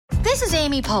This is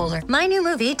Amy Poehler. My new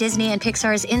movie, Disney and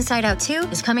Pixar's Inside Out 2,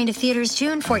 is coming to theaters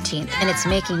June 14th, and it's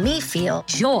making me feel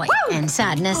joy and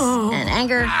sadness and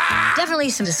anger, definitely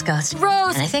some disgust, and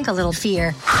I think a little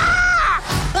fear.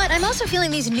 But I'm also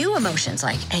feeling these new emotions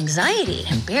like anxiety,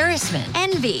 embarrassment,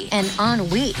 envy, and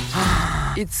ennui.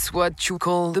 It's what you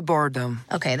call the boredom.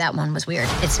 Okay, that one was weird.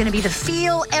 It's gonna be the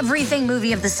feel everything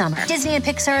movie of the summer. Disney and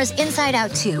Pixar's Inside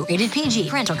Out 2, rated PG,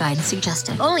 parental guidance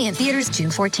suggested. Only in theaters June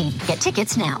 14th. Get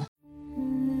tickets now.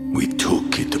 We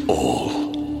took it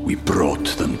all. We brought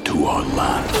them to our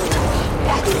land.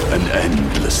 An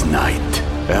endless night,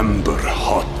 ember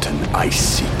hot and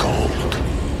icy cold.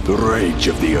 The rage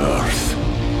of the earth.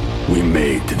 We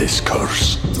made this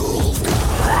curse.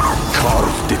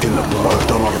 Carved it in the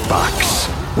blood on our backs.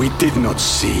 We did not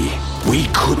see. We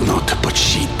could not, but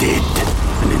she did.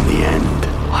 And in the end...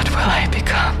 What will I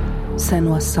become?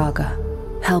 Senua's Saga.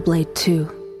 Hellblade 2.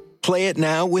 Play it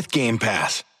now with Game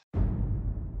Pass.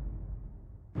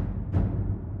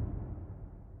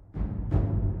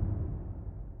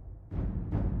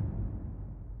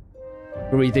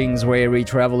 Greetings, weary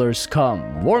travelers,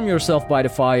 come, warm yourself by the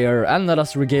fire, and let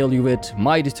us regale you with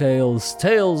mighty tales,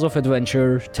 tales of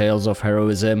adventure, tales of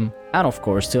heroism, and of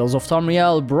course tales of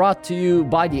Tamriel, brought to you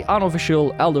by the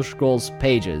unofficial Elder Scrolls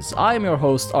pages. I am your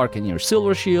host, Arcaneer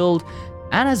Silvershield,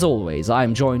 and as always, I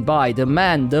am joined by the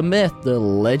man, the myth, the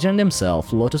legend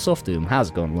himself, Lotus of Doom. How's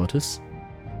it going, Lotus?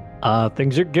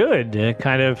 Things are good. I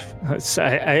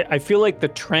feel like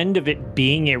the trend of it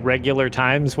being irregular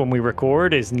times when we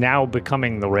record is now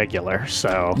becoming the regular.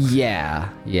 So yeah,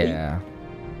 it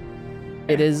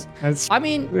is.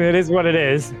 It is what it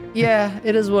is. Yeah,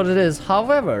 it is what it is.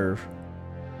 However,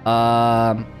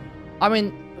 it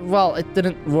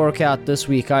didn't work out this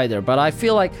week either. But I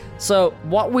feel like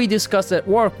what we discussed at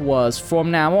work was from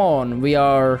now on we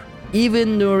are.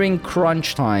 Even during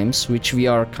crunch times, which we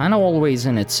are kind of always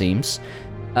in, it seems,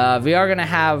 we are gonna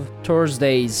have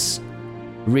Thursdays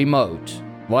remote,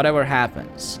 whatever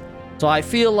happens. So I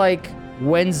feel like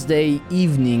Wednesday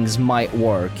evenings might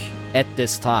work at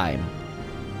this time.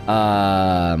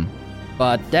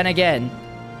 But then again,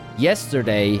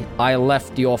 yesterday I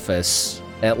left the office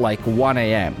at like 1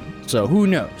 a.m. So who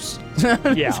knows?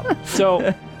 Yeah.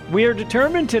 So... We are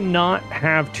determined to not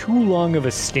have too long of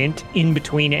a stint in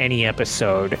between any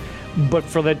episode, but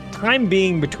for the time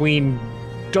being between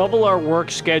double our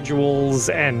work schedules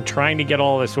and trying to get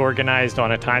all this organized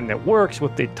on a time that works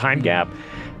with the time gap,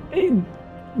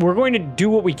 we're going to do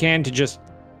what we can to just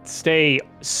stay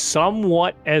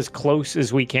somewhat as close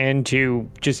as we can to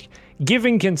just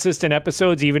giving consistent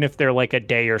episodes, even if they're like a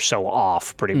day or so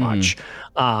off, pretty much.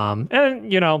 And,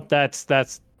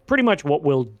 that's pretty much what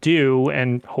we'll do,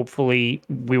 and hopefully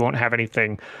we won't have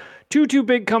anything too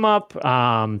big come up.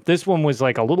 This one was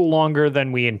like a little longer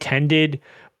than we intended,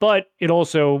 but it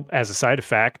also, as a side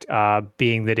effect,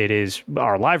 being that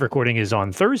our live recording is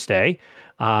on Thursday,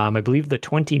 I believe the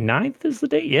 29th is the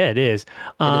date. Yeah, it is.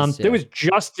 There was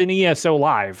just an ESO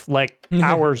live like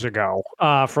hours ago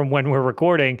from when we're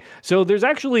recording. So there's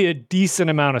actually a decent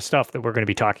amount of stuff that we're going to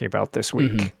be talking about this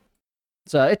week.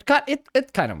 So it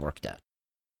kind of worked out.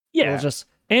 Yeah, we'll just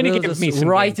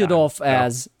write it off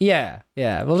as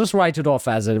We'll just write it off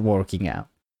as it working out.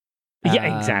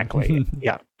 Yeah, exactly.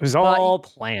 Yeah, it was all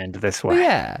planned this way.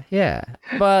 Yeah.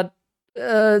 But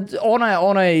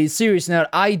on a serious note,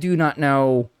 I do not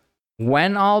know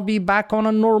when I'll be back on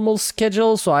a normal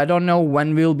schedule, so I don't know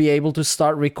when we'll be able to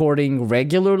start recording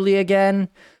regularly again.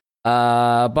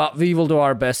 But we will do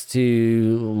our best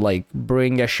to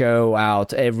bring a show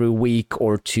out every week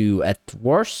or two at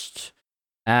worst.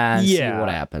 And see what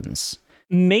happens.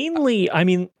 Mainly,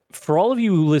 for all of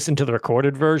you who listen to the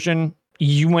recorded version,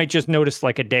 you might just notice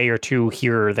like a day or two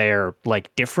here or there, like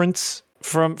difference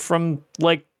from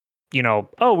we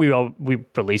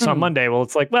release on Monday. Well,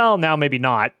 it's like, well, now maybe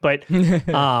not, but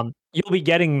you'll be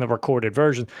getting the recorded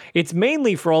version. It's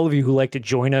mainly for all of you who like to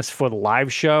join us for the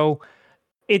live show.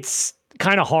 It's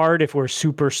kind of hard if we're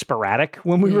super sporadic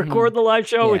when we record the live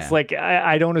show. It's like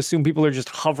I don't assume people are just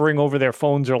hovering over their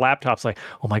phones or laptops like,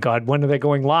 oh my god, when are they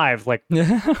going live? Like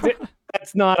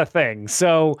that's not a thing.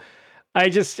 So I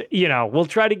just we'll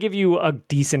try to give you a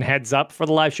decent heads up for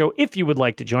the live show if you would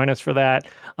like to join us for that.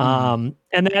 And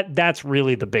that's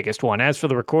really the biggest one. As for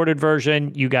the recorded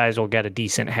version, you guys will get a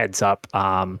decent heads up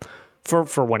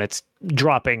for when it's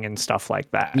dropping and stuff like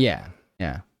that. Yeah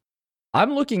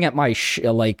I'm looking at my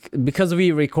because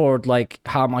we record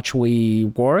how much we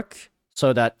work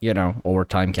so that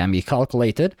overtime can be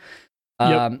calculated.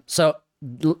 So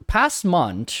past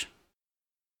month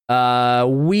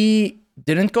we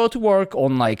didn't go to work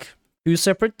on 2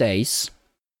 separate days.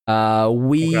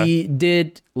 We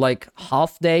did like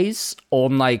half days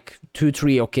on like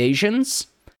 2-3 occasions.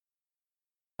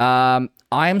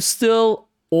 I'm still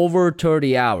over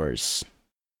 30 hours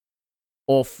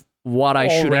of what I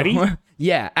should have.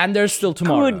 Yeah, and there's still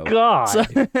tomorrow. Good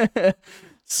God.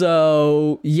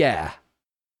 So yeah.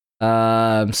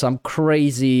 Some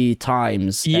crazy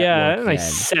times. Yeah, a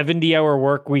 70-hour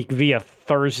work week via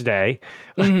Thursday.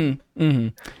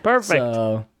 Perfect.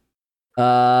 So,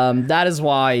 that is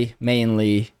why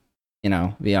mainly,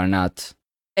 we are not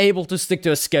able to stick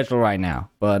to a schedule right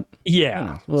now. But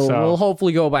yeah, we'll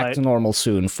hopefully go back to normal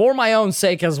soon for my own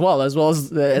sake as well as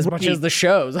much as the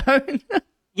shows.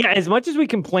 Yeah, as much as we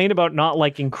complain about not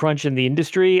liking crunch in the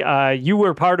industry, you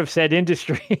were part of said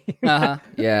industry.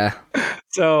 Yeah.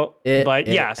 So, so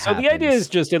the idea is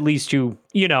just at least to,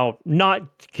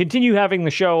 not continue having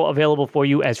the show available for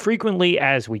you as frequently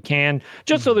as we can,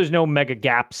 just so there's no mega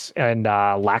gaps and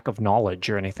lack of knowledge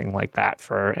or anything like that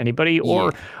for anybody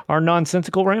or our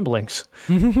nonsensical ramblings.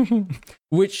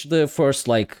 Which the first,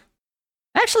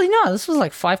 actually, no, this was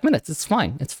like 5 minutes. It's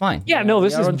fine. Yeah, no,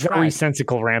 this is very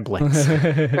sensical ramblings.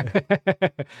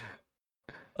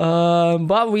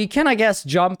 But we can, I guess,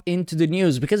 jump into the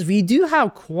news because we do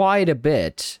have quite a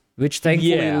bit, which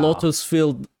thankfully Lotus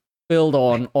filled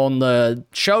on the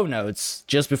show notes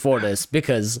just before this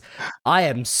because I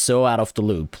am so out of the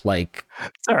loop. Like,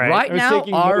 it's all right. Right now,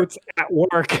 notes at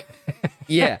work.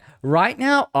 Right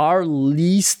now, our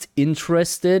least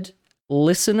interested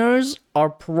listeners are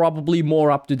probably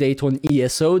more up to date on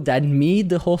ESO than me,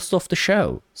 the host of the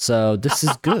show. So this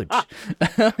is good.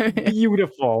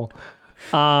 Beautiful.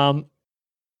 So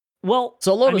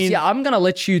Lotus, I'm gonna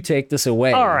let you take this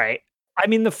away. All right. I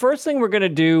mean, the first thing we're gonna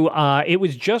do, it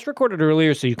was just recorded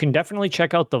earlier, so you can definitely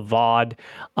check out the VOD.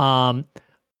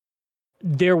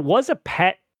 There was a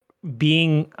pet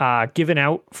being given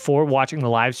out for watching the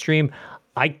live stream.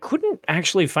 I couldn't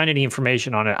actually find any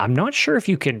information on it. I'm not sure if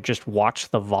you can just watch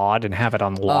the VOD and have it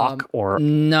on lock or...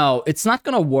 No, it's not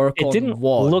going to work on VODs. It didn't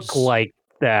look like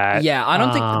that. Yeah, I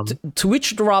don't think...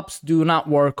 Twitch drops do not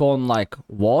work on,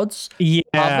 VODs. Yeah,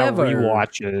 however,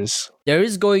 rewatches. There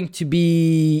is going to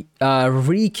be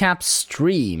recap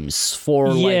streams for,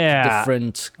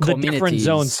 different communities. The different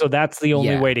zones, so that's the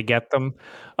only way to get them.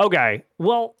 Okay,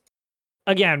 well...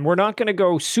 Again, we're not going to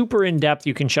go super in depth.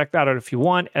 You can check that out if you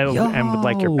want and would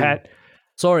like your pet.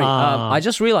 Sorry, I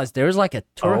just realized there's a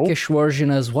Turkish version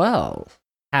as well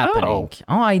happening.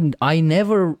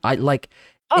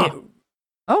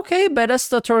 Okay,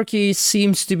 Bethesda Turkey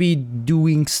seems to be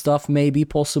doing stuff, maybe,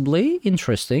 possibly.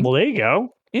 Interesting. Well, there you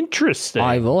go. Interesting.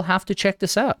 I will have to check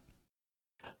this out.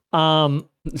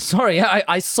 Sorry,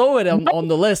 I saw it on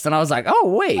the list and I was like, oh,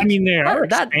 wait. I mean, they are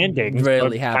expanding. That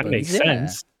rarely so happens. Makes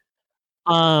sense.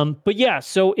 But yeah,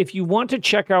 so if you want to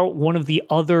check out one of the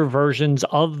other versions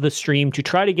of the stream to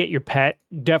try to get your pet,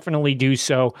 definitely do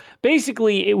so.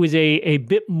 Basically, it was a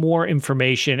bit more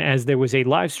information as there was a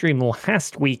live stream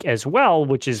last week as well,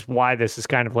 which is why this is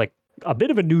kind of like a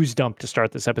bit of a news dump to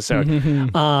start this episode.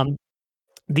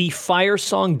 The Fire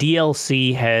Song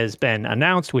DLC has been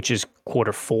announced, which is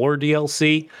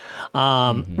Q4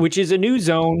 DLC, which is a new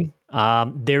zone.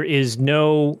 There is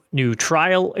no new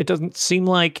trial. It does not seem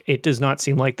like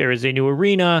there is a new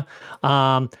arena.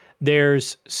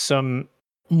 There's some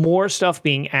more stuff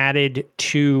being added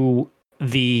to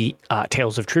the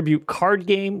Tales of Tribute card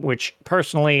game, which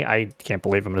personally, I can't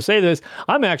believe I'm going to say this,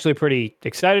 I'm actually pretty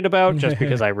excited about just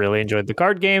because I really enjoyed the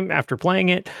card game after playing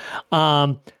it.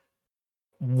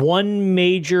 One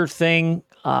major thing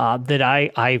that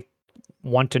I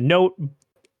want to note,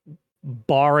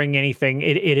 barring anything,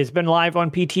 it has been live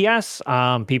on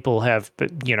PTS. People have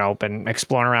been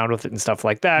exploring around with it and stuff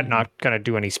like that. Not gonna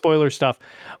do any spoiler stuff,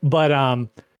 but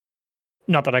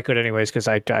not that I could anyways, because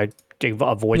I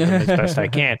avoid them as best I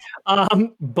can.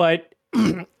 But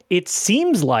it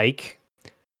seems like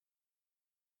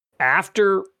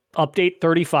after update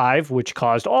 35, which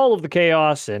caused all of the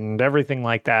chaos and everything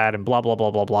like that, and blah blah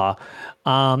blah blah blah.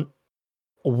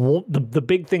 The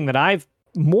big thing that I've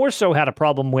more so had a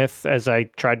problem with, as I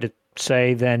tried to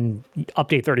say, than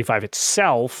update 35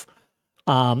 itself,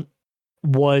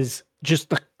 was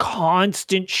just the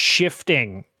constant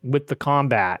shifting with the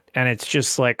combat. And it's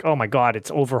just like, oh my God,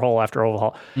 it's overhaul after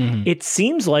overhaul. It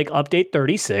seems like update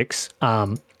 36,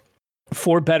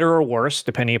 for better or worse,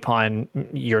 depending upon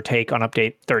your take on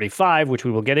update 35, which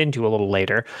we will get into a little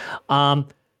later,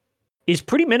 is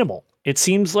pretty minimal. It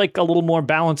seems like a little more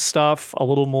balanced stuff, a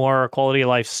little more quality of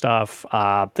life stuff,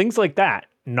 things like that.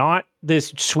 Not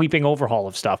this sweeping overhaul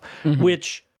of stuff,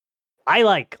 which I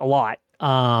like a lot.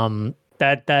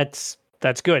 That's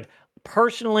good.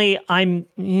 personally, I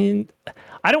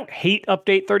don't hate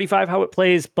Update 35 how it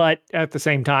plays, but at the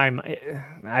same time,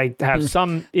 I have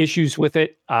some issues with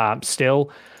it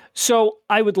still. So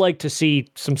I would like to see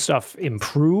some stuff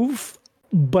improve,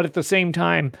 but at the same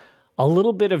time, a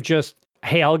little bit of just,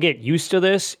 hey, I'll get used to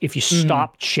this if you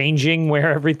stop changing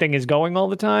where everything is going all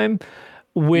the time,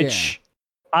 which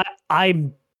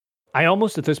I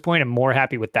almost at this point am more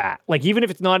happy with that. Like, even if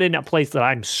it's not in a place that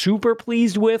I'm super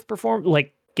pleased with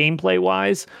like gameplay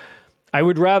wise, I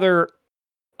would rather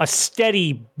a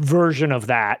steady version of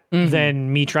that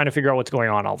than me trying to figure out what's going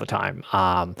on all the time.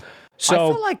 So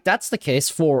I feel like that's the case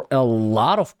for a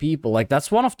lot of people. Like, that's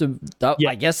one of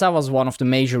I guess that was one of the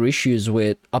major issues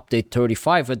with Update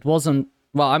 35. It wasn't,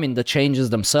 well, I mean, the changes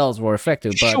themselves were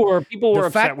effective, but sure, people were the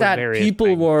upset fact with that various people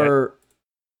things, were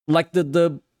like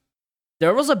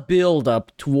there was a build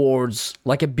up towards,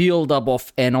 like, a build up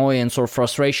of annoyance or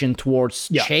frustration towards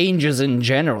changes in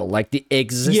general, like the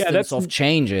existence of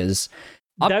changes.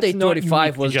 Update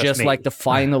 35 was just like the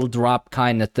final drop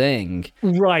kind of thing.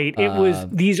 Right. It was,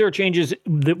 these are changes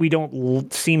that we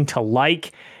don't seem to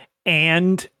like,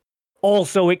 and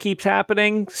also it keeps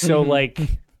happening. So like,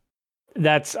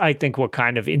 that's, I think, what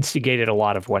kind of instigated a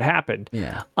lot of what happened.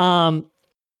 Yeah.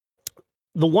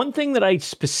 The one thing that I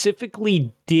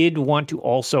specifically did want to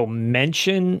also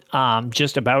mention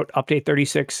just about Update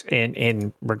 36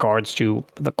 in regards to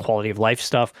the quality of life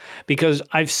stuff, because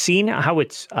I've seen how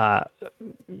it's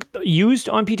used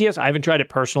on PTS. I haven't tried it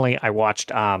personally. I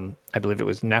watched, I believe it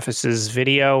was Nephus's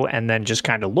video, and then just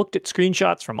kind of looked at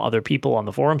screenshots from other people on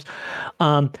the forums.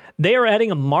 They are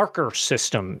adding a marker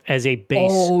system as a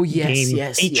base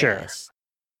game feature. Yes.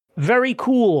 Very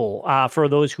cool for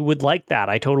those who would like that.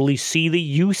 I totally see the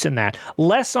use in that.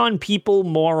 Less on people,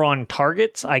 more on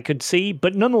targets, I could see.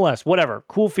 But nonetheless, whatever.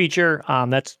 Cool feature.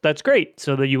 That's great.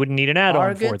 So that you wouldn't need an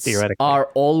add-on for it, theoretically. Are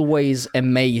always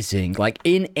amazing. Like,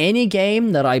 in any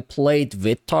game that I played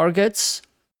with targets,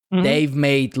 they've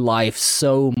made life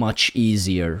so much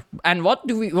easier. And what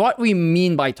we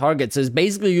mean by targets is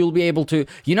basically you'll be able to,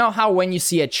 you know how when you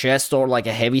see a chest or like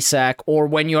a heavy sack, or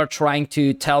when you're trying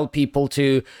to tell people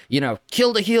to, you know,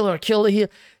 kill the healer,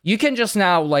 you can just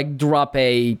now like drop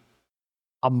a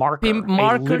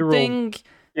marker thing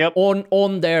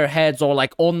on their heads or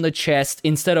like on the chest,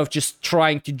 instead of just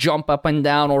trying to jump up and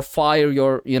down or fire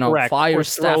your, fire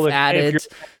stuff at it.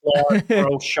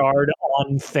 Throw shard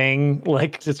on thing,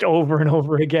 like, just over and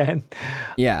over again.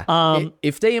 Yeah.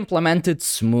 If they implement it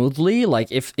smoothly, like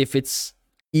if it's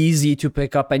easy to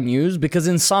pick up and use, because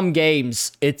in some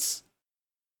games it's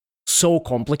so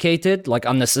complicated, like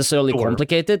unnecessarily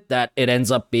complicated, that it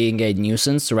ends up being a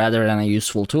nuisance rather than a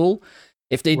useful tool.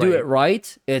 If they do it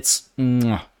right, it's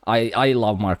I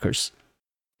love markers.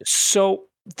 So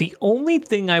the only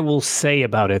thing I will say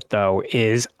about it, though,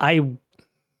 is I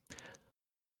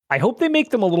hope they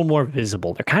make them a little more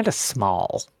visible. They're kind of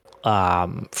small.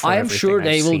 I'm sure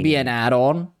they will be an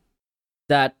add-on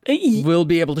that will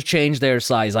be able to change their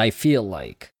size, I feel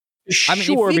like.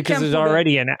 Sure, because there's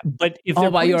already an... But if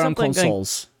they're by your own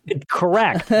consoles.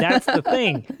 Correct. That's the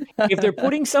thing. If they're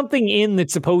putting something in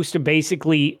that's supposed to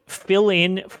basically fill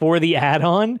in for the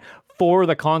add-on for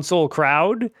the console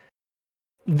crowd,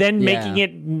 then making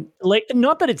it like,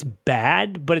 not that it's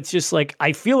bad, but it's just like,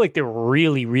 I feel like they're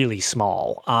really, really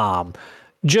small. I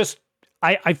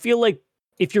feel like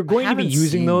if you're going to be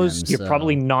using those, you're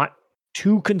probably not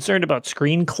too concerned about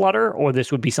screen clutter, or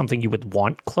this would be something you would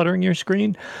want cluttering your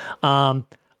screen. I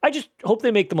just hope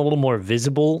they make them a little more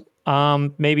visible.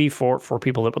 Maybe for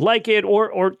people that would like it,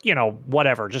 or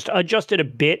whatever, just adjust it a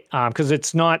bit, because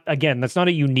it's not, again, that's not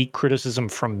a unique criticism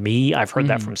from me. I've heard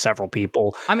that from several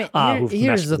people. I mean,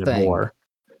 here's the thing.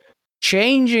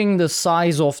 Changing the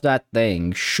size of that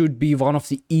thing should be one of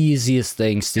the easiest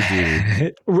things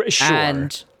to do. Sure.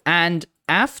 And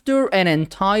after an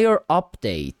entire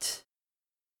update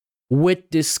with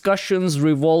discussions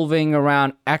revolving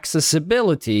around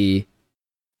accessibility,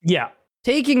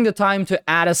 taking the time to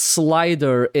add a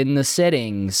slider in the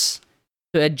settings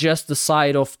to adjust the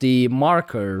side of the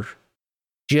marker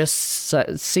just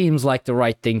seems like the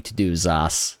right thing to do,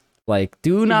 Zas. Like,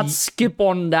 do not skip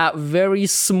on that very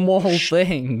small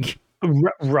thing.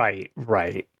 Right.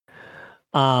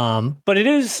 But it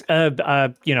is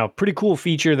a pretty cool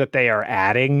feature that they are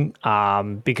adding,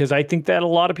 because I think that a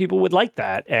lot of people would like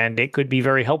that, and it could be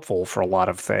very helpful for a lot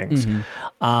of things.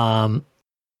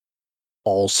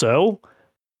 Also,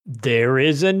 there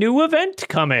is a new event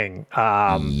coming.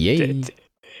 Yay.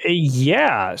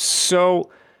 So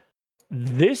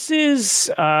this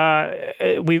is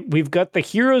we've got the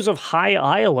Heroes of High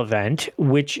Isle event,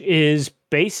 which is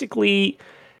basically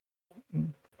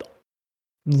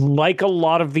like a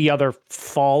lot of the other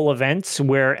fall events,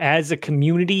 where as a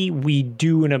community we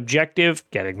do an objective,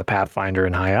 getting the Pathfinder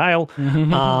in High Isle,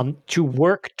 to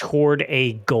work toward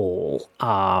a goal,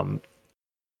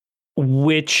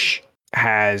 which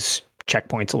has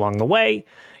checkpoints along the way.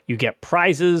 You get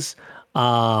prizes.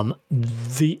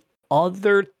 The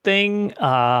other thing,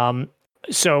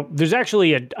 so there's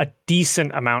actually a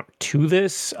decent amount to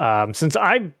this. Since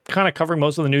I'm kind of covering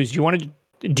most of the news, do you want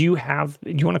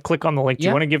to click on the link? Do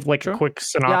you want to give a quick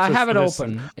synopsis? Yeah, I have it for this?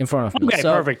 open in front of me. Okay,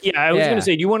 perfect. Yeah, I was going to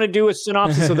say, do you want to do a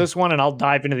synopsis of this one, and I'll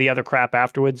dive into the other crap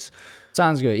afterwards?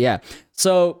 Sounds good. Yeah.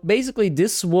 So basically,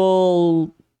 this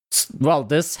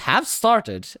have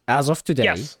started as of today.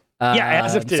 Yes.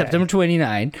 As of today, September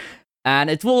 29, and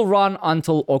it will run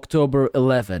until October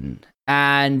 11.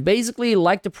 And basically,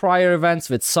 like the prior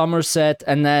events with Somerset,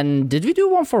 and then did we do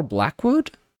one for Blackwood?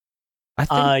 I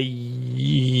think.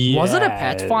 Yes. Was it a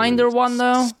Pathfinder one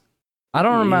though? I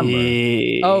don't remember.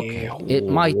 Okay, it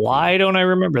might. Why don't I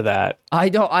remember that? I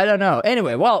don't know.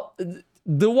 Anyway, well,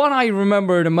 the one I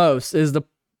remember the most is the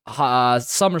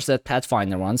Somerset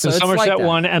Pathfinder one. So the it's Somerset like that.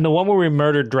 one, and the one where we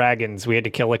murdered dragons. We had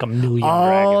to kill like 1 million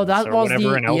dragons. Oh, that was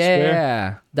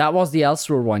the that was the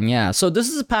Elsewhere one. Yeah. So this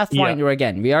is a Pathfinder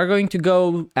again. We are going to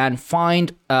go and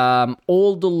find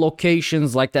all the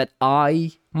locations like that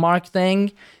eye mark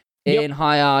thing in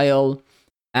High Isle,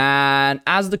 and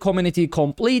as the community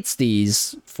completes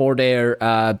these for their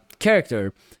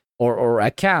character or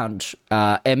account,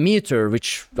 a meter,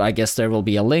 which I guess there will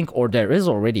be a link, or there is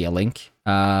already a link,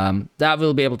 that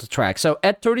we'll be able to track. So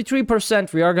at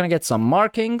 33%, we are going to get some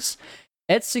markings.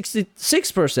 At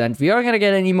 66%, we are going to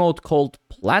get an emote called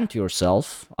Plant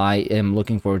Yourself. I am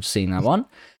looking forward to seeing that one.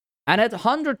 And at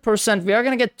 100%, we are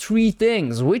going to get 3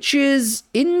 things, which is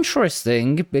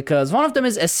interesting because one of them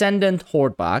is Ascendant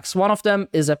Hordebox. One of them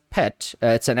is a pet.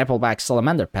 It's an Appleback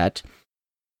Salamander pet.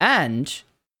 And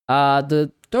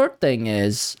the third thing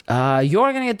is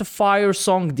you're going to get the Fire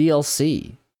Song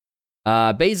DLC.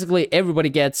 Basically, everybody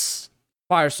gets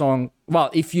Fire Song. Well,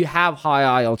 if you have High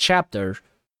Isle chapter,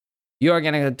 you're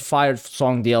going to get the Fire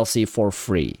Song DLC for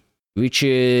free, which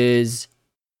is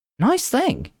a nice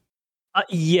thing.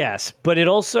 Yes, but it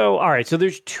also... All right, so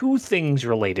there's 2 things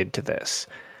related to this.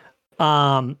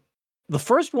 The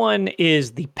first one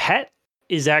is the pet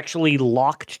is actually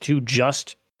locked to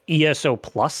just ESO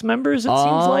Plus members, it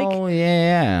seems like. Oh,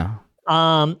 yeah.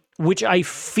 Which I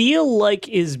feel like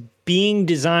is being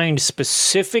designed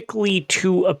specifically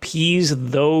to appease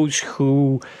those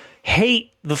who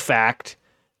hate the fact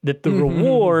that the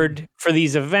reward for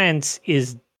these events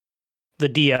is the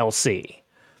DLC,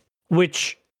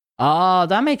 which...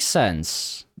 that makes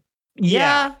sense.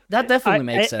 Yeah, that definitely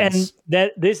makes sense. And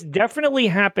that this definitely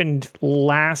happened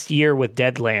last year with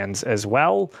Deadlands as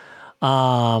well.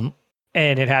 And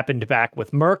it happened back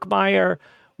with Murkmire,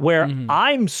 where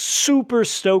I'm super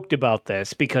stoked about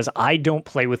this because I don't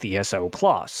play with ESO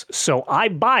Plus. So I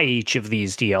buy each of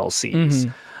these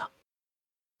DLCs.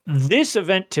 This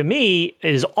event to me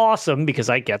is awesome because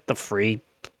I get the free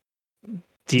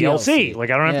DLC. Like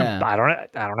I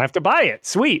don't have to buy it.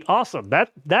 Sweet, awesome.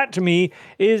 That to me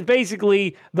is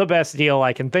basically the best deal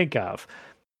I can think of.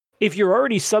 If you're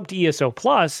already sub to ESO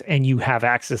Plus and you have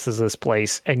access to this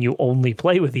place and you only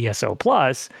play with ESO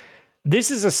Plus,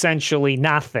 this is essentially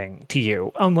nothing to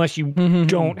you unless you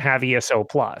don't have ESO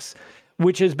Plus,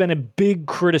 which has been a big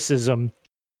criticism.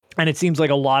 And it seems like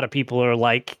a lot of people are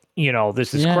like,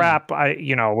 this is crap.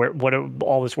 What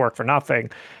all this work for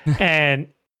nothing. And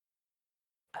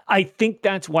I think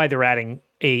that's why they're adding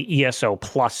a ESO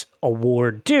Plus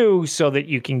award too, so that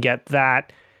you can get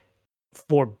that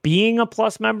for being a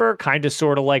Plus member, kind of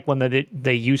sort of like when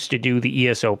they used to do the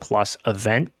ESO Plus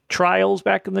event trials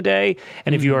back in the day.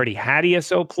 And if you already had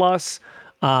ESO Plus,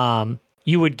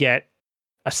 you would get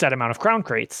a set amount of crown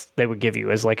crates they would give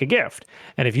you as like a gift.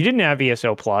 And if you didn't have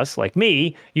ESO Plus, like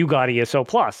me, you got ESO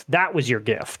Plus. That was your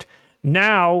gift.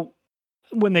 Now,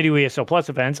 when they do ESO Plus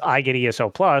events, I get ESO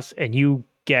Plus and you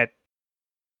get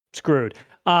screwed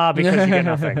because you get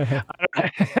nothing.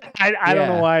 I don't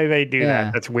know why they do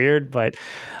that. That's weird, but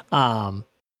so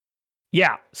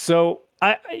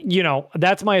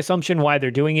that's my assumption why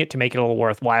they're doing it, to make it a little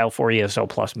worthwhile for ESO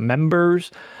Plus members.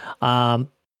 But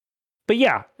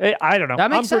yeah, I don't know.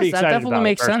 That makes sense. That definitely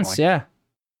makes sense. Yeah,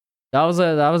 that was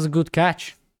a good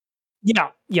catch. Yeah.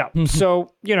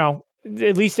 So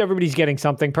at least everybody's getting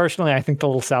something. Personally, I think the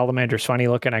little salamander's funny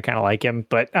looking. I kind of like him,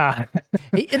 but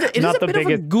it is a bit of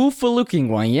a goofy looking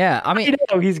one. Yeah, I mean,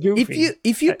 he's goofy.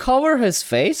 If you cover his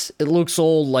face, it looks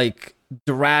all like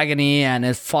dragony and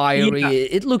it's fiery. Yeah.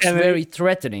 It looks And then- very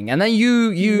threatening. And then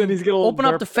you Then he's got a little open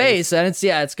up derp the face and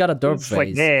it's got a derp It's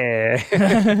like, face.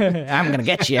 yeah. I'm gonna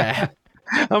get you.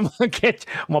 I'm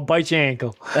gonna bite your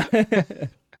ankle.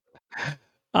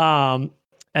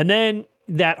 And then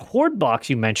that horde box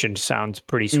you mentioned sounds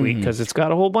pretty sweet because it's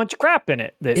got a whole bunch of crap in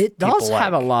it. That It does people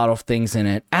have a like. lot of things in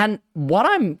it. And what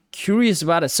I'm curious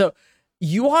about is, so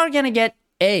you are going to get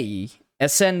a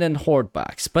Ascendant Horde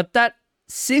box, but that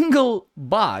single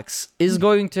box is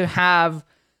going to have,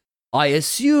 I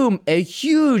assume, a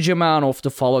huge amount of the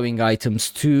following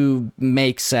items to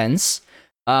make sense.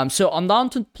 So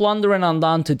Undaunted Plunder and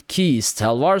Undaunted Keys,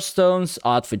 Telvar Stones,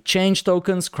 Outfit Change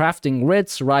Tokens, Crafting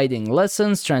Writs, Riding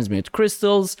Lessons, Transmute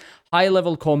Crystals,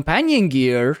 high-level Companion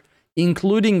Gear,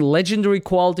 including Legendary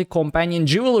Quality Companion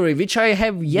Jewelry, which I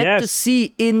have yet to Yes.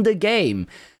 see in the game.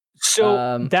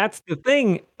 So that's the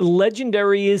thing.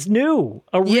 Legendary is new.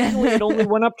 Originally, it only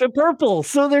went up to purple.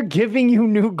 So they're giving you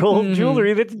new gold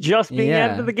jewelry that's just being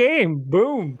added to the game.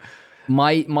 Boom.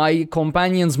 My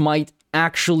companions might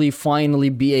actually finally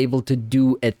be able to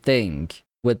do a thing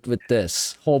with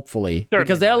this, hopefully.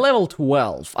 Because they're level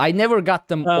 12. I never got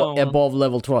them above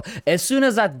level 12. As soon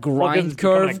as that grind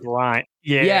curve...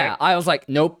 Yeah, I was like,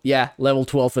 nope, yeah, level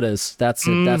 12 it is. That's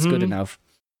it. That's good enough.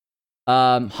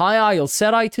 High Isle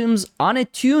set items,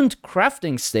 unattuned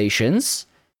crafting stations,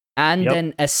 and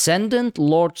then Ascendant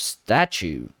Lord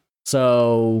statue.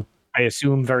 So... I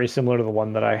assume very similar to the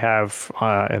one that I have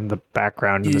in the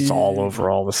background. It's all over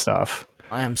all the stuff.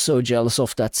 I am so jealous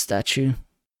of that statue.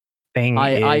 Thing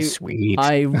is sweet.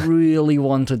 I really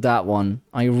wanted that one.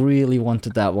 I really like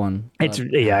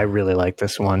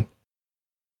this one.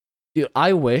 Dude,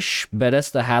 I wish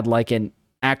Bethesda had like an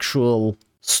actual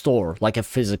store, like a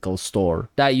physical store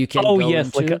that you can go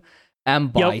into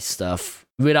and buy stuff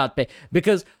without pay.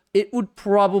 Because it would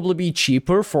probably be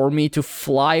cheaper for me to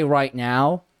fly right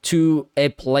now to a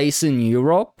place in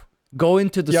Europe, go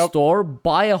into the store,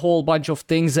 buy a whole bunch of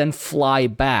things and fly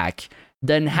back,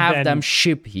 then have them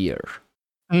ship here.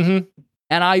 And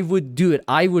I would do it.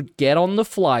 I would get on the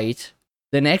flight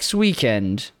the next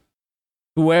weekend,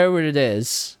 wherever it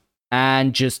is,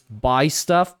 and just buy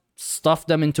stuff, stuff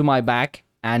them into my bag,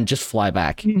 and just fly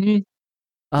back.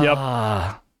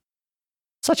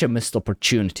 Such a missed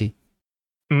opportunity.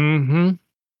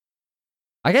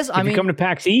 I guess, if you come to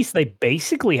PAX East, they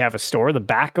basically have a store. The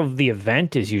back of the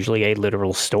event is usually a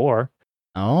literal store.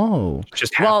 Oh.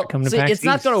 Just have to come to PAX it's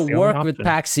not East. going It's to the work only with option.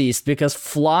 PAX East because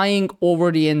flying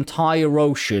over the entire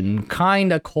ocean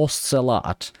kind of costs a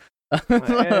lot.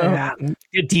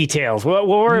 Details. We'll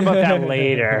worry about that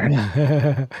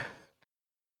later.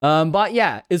 But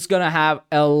yeah, it's going to have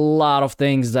a lot of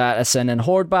things that Ascendant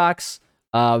Horde box,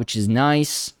 which is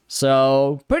nice.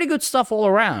 So, pretty good stuff all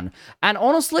around. And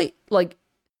honestly, like,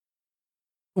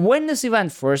 when this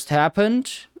event first happened,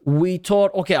 we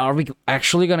thought, okay, are we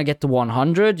actually going to get to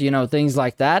 100? You know, things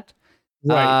like that.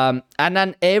 Right. And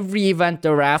then every event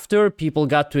thereafter, people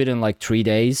got to it in like 3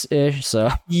 days-ish,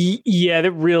 so... Yeah,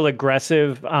 they're real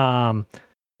aggressive.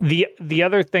 The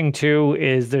other thing, too,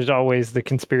 is there's always the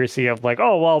conspiracy of like,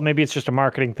 oh, well, maybe it's just a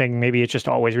marketing thing. Maybe it just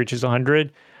always reaches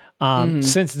 100.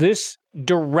 Since this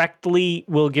directly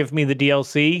will give me the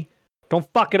DLC, don't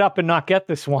fuck it up and not get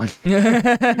this one.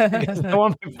 Because I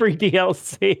want my free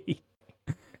DLC.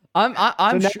 I'm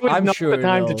sure the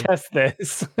time to it'll- test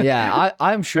this. Yeah,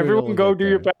 I'm sure Everyone it'll go get do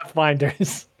your there.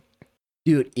 Pathfinders.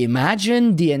 Dude,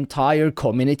 imagine the entire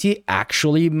community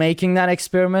actually making that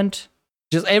experiment.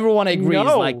 Just everyone agrees,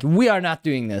 No. like, we are not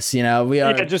doing this, you know? We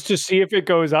are... Yeah, just to see if it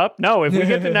goes up. No, if we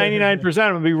get to 99%,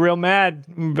 I'm going to be real mad.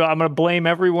 I'm going to blame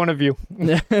every one of you.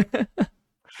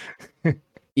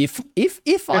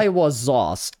 If I was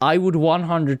Zoss, I would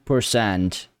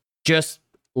 100% just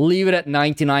leave it at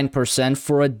 99%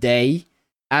 for a day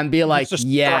and be like, Just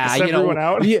yeah, stress you know, everyone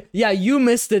out. yeah, you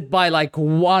missed it by like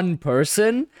one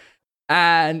person,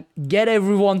 and get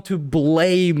everyone to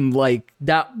blame like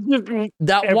that one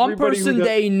Everybody person who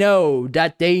they know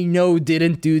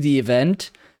didn't do the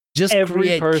event. Just Every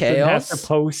create person chaos. has to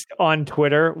post on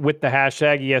Twitter with the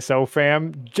hashtag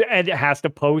ESOFam, and it has to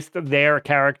post their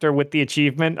character with the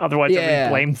achievement. Otherwise, Yeah. everybody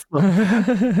blames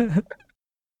them.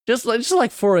 just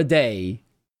like for a day,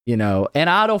 you know, an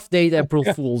out of date April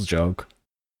Fool's joke.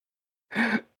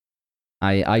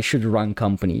 I should run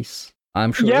companies.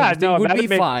 I'm sure everything would be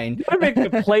fine. That would make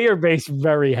the player base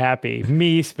very happy.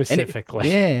 Me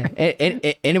specifically. Yeah.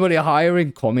 Anybody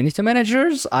hiring community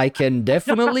managers? I can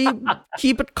definitely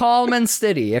keep it calm and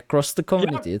steady across the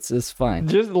community. It's fine.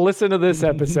 Just listen to this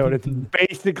episode. It's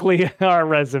basically our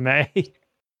resume.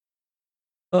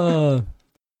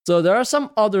 So there are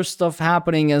some other stuff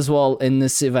happening as well in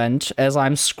this event as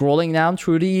I'm scrolling down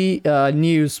through the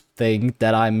news thing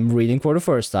that I'm reading for the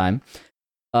first time.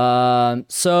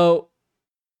 So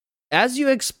as you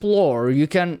explore, you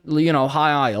can,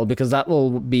 High Isle, because that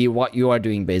will be what you are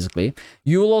doing basically.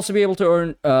 You will also be able to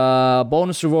earn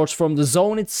bonus rewards from the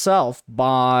zone itself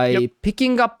by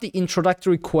picking up the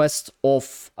introductory quest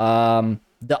of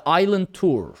the Island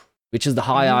Tour, which is the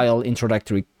High Isle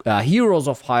introductory, Heroes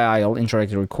of High Isle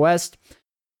introductory quest.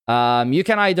 You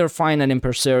can either find an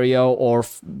Impresario or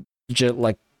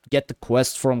get the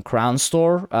quest from Crown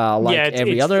Store,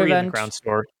 every it's other free event. In the Crown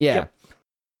Store. Yeah. Yep.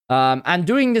 And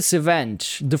during this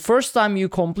event, the first time you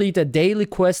complete a daily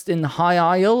quest in High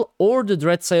Isle or the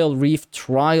Dreadsail Reef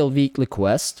Trial Weekly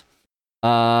quest,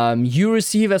 you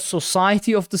receive a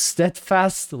Society of the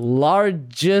Steadfast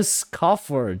largest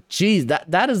coffer. Jeez,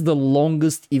 that is the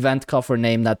longest event coffer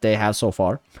name that they have so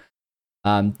far.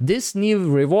 This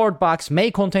new reward box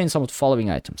may contain some of the following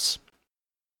items.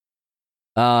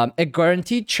 A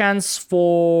guaranteed chance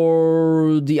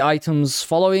for the items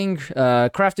following: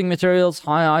 crafting materials,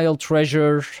 High Isle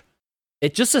treasure.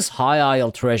 It just says High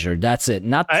Isle treasure. That's it.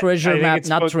 Not treasure map,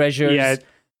 not treasures. Yeah,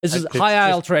 it's just High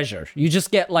Isle treasure. You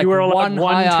just get like one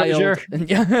High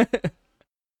Isle.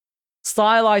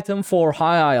 Style item for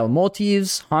High Isle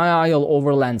motifs, High Isle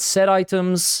overland set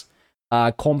items,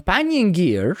 companion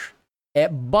gear,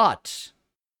 but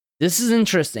this is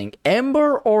interesting.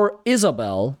 Ember or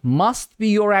Isabel must be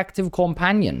your active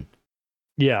companion.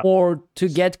 Yeah. Or to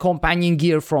get companion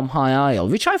gear from High Isle,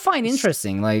 which I find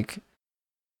interesting.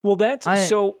 Well,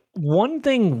 so one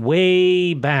thing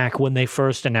way back when they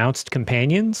first announced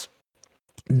companions,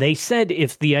 they said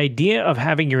if the idea of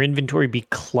having your inventory be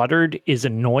cluttered is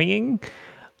annoying,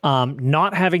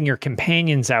 not having your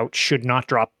companions out should not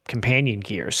drop companion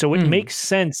gear. So it makes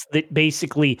sense that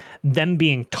basically them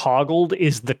being toggled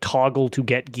is the toggle to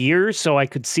get gear. So I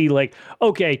could see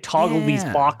toggle these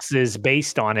boxes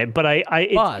based on it. But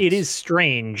it is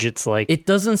strange. It's like, it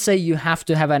doesn't say you have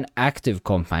to have an active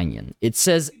companion. It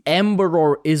says Ember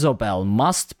or Isabel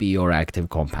must be your active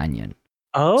companion.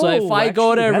 Oh, so if I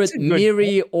go there with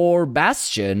Miri or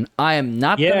Bastion, I am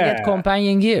not going to get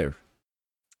companion gear.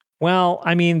 Well,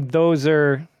 I mean, those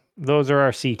are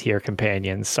our C tier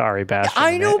companions. Sorry, Bastion.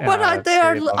 I know, but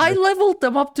I leveled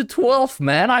them up to 12,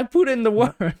 man. I put in the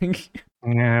work.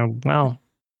 Yeah, well,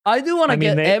 I do want to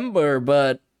get Ember,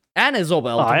 and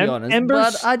Isabel, to be honest.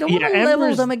 But I don't want to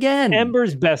level them again.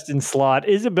 Ember's best in slot.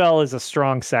 Isabel is a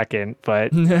strong second,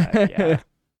 but yeah.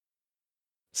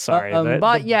 Sorry, the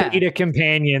beta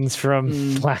companions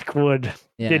from Blackwood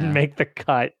didn't make the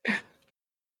cut.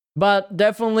 But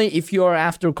definitely, if you're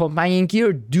after companion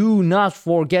gear, do not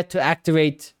forget to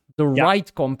activate the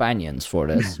right companions for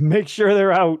this. Make sure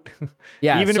they're out.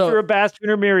 Yeah, even if you're a Bastion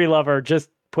or Miri lover, just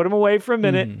put them away for a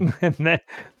minute and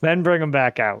then bring them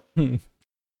back out.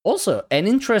 Also, an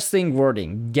interesting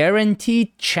wording: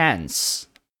 guaranteed chance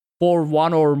for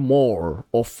one or more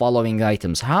of following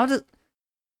items.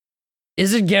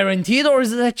 Is it guaranteed or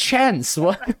is it a chance?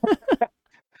 What?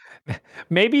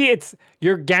 Maybe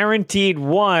you're guaranteed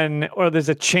one, or there's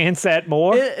a chance at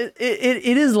more. It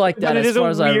is like that as far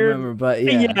as I remember, but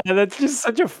yeah, that's just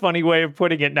such a funny way of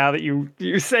putting it. Now that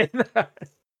you say that,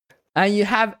 and you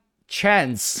have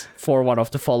chance for one of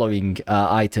the following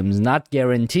items, not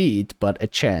guaranteed, but a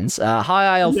chance.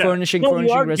 High Isle furnishing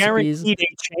recipes. Guaranteed a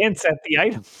chance at the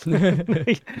item.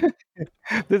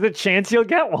 There's a chance you'll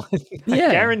get one. I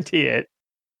guarantee it.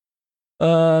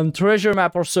 Treasure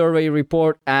map or survey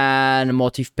report and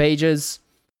motif pages.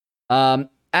 And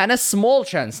a small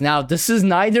chance. Now, this is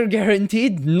neither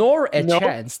guaranteed nor a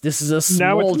chance. This is a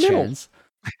small chance.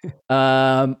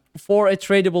 For a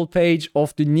tradable page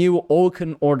of the new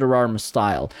Oaken Order armor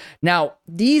style. Now,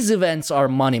 these events are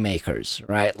moneymakers,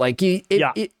 right?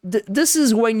 This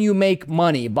is when you make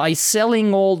money by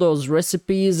selling all those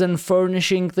recipes and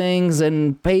furnishing things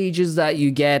and pages that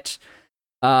you get.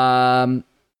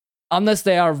 Unless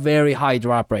they are very high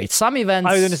drop rates. Some events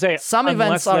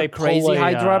are crazy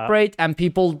high drop rate, and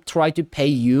people try to pay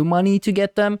you money to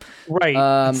get them. Right.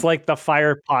 It's like the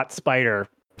fire pot spider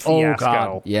fiasco. Oh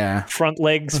God, yeah. Front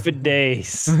legs for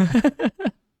days.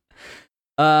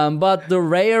 But the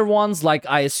rare ones, like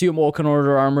I assume Oaken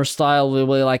Order armor style will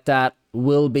be like that,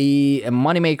 will be a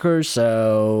moneymaker.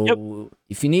 So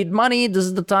if you need money, this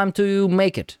is the time to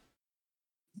make it.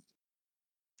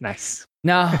 Nice.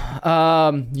 Now,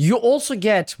 you also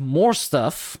get more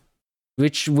stuff,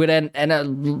 which with a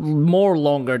more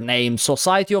longer name,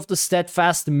 Society of the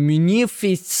Steadfast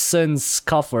Munificence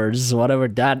Coffers, whatever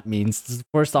that means. This is the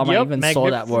first time I even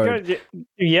saw that word.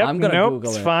 Yep, I'm gonna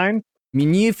Google it's it. fine.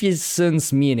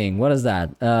 Munificence meaning. What is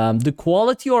that? The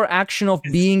quality or action of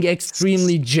being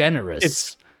extremely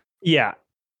generous. Yeah.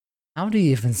 How do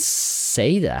you even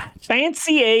say that?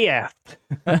 Fancy AF.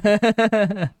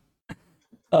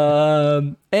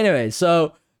 Anyway,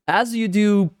 so as you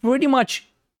do pretty much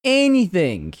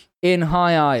anything in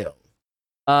High Isle,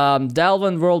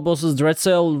 Delve world bosses,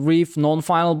 Dreadsail Reef,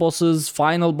 non-final bosses,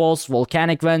 final boss,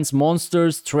 volcanic vents,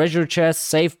 monsters, treasure chests,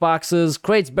 safe boxes,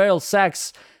 crates, barrels,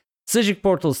 sacks, Psijic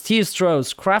portals, thieves'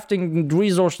 throws, crafting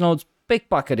resource nodes,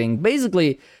 pickpocketing.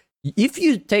 Basically, if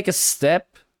you take a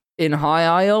step in High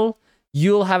Isle,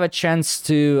 you'll have a chance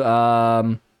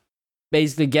to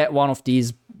basically get one of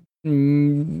these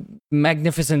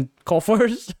magnificent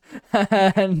coffers,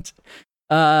 and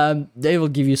they will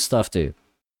give you stuff too.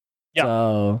 Yeah.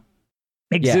 So,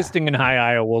 Existing in High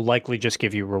Isle will likely just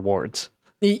give you rewards.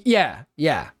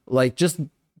 Yeah. Like, just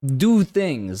do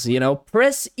things,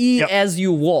 Press E as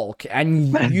you walk,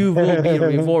 and you will be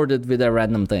rewarded with a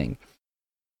random thing.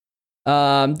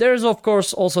 There's, of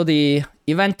course, also the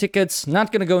event tickets.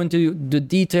 Not gonna go into the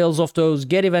details of those.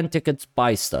 Get event tickets,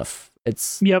 buy stuff.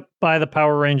 Buy the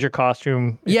Power Ranger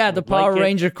costume. Yeah, the Power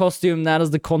Ranger costume. That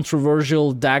is the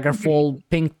controversial Daggerfall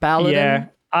pink paladin. Yeah.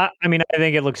 I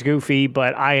think it looks goofy,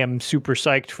 but I am super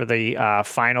psyched for the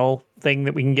final thing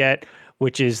that we can get,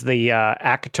 which is the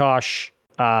Akatosh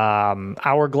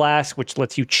hourglass, which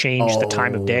lets you change the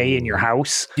time of day in your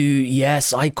house. Dude,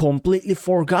 yes, I completely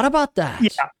forgot about that.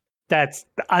 Yeah,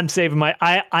 I'm saving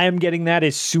I am getting that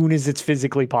as soon as it's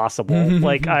physically possible.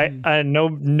 Like I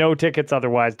no tickets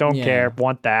otherwise. Don't care.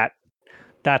 Want that.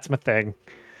 That's my thing.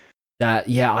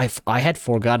 I had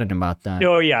forgotten about that.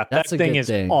 Oh yeah, That's that thing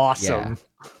is awesome. Yeah.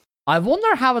 I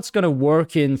wonder how it's gonna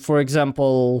work in, for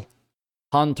example,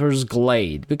 Hunter's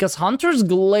Glade, because Hunter's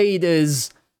Glade is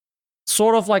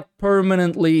sort of like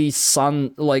permanently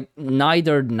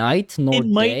neither night nor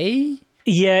day.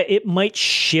 Yeah, it might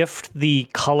shift the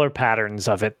color patterns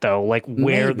of it though, like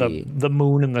where the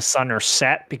moon and the sun are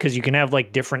set, because you can have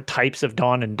like different types of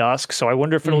dawn and dusk. So I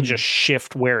wonder if it'll just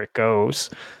shift where it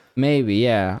goes. Maybe,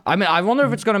 yeah. I wonder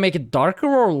if it's gonna make it darker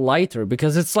or lighter,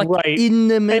 because it's like in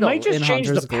the middle. It might just change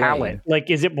Hunter's the palette. Glade. Like,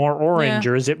 is it more orange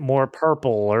or is it more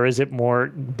purple or is it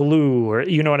more blue, or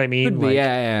you know what I mean? Could be,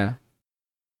 yeah.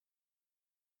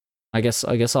 I guess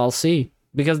I'll see,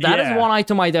 because that is one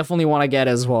item I definitely want to get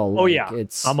as well. Oh yeah,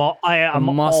 I'm all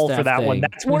for that one.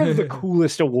 That's one of the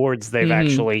coolest awards they've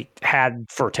actually had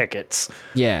for tickets.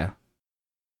 Yeah.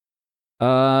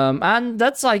 And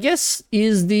that's, I guess,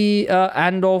 is the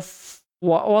end of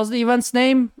what was the event's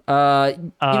name?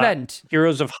 Event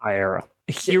Heroes of High of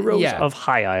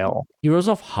High Isle. Heroes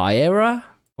of Hierarchy.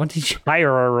 What did you?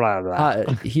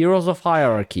 Heroes of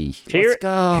Hierarchy. Let's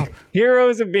go.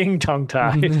 Heroes of being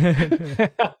tongue-tied.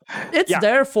 It's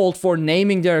their fault for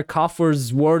naming their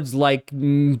coffers words like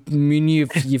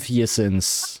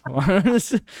munificence.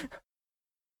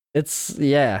 It's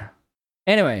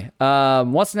Anyway,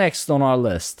 what's next on our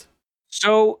list?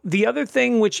 So the other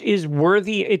thing which is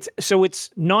worthy, it's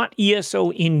not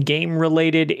ESO in-game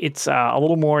related. It's a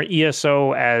little more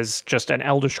ESO as just an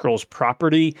Elder Scrolls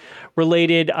property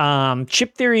related.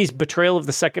 Chip Theory's Betrayal of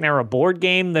the Second Era board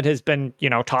game that has been,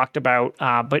 talked about,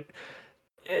 but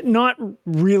not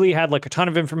really had like a ton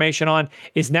of information on,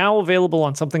 is now available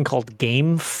on something called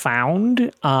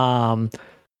GameFound.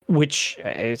 Which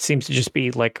it seems to just be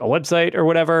like a website or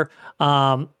whatever.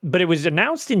 But it was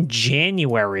announced in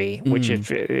January, which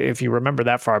if you remember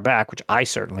that far back, which I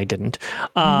certainly didn't,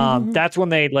 that's when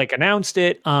they announced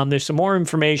it. There's some more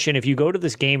information. If you go to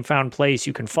this GameFound place,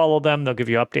 you can follow them. They'll give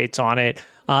you updates on it.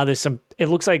 There's some, it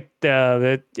looks like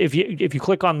if you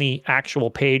click on the actual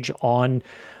page on,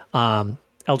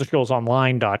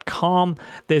 ElderScrollsOnline.com.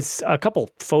 There's a couple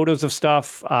photos of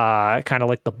stuff, kind of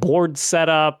like the board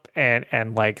setup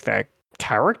and like the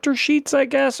character sheets, I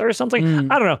guess, or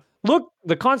something. I don't know. Look,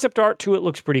 the concept art to it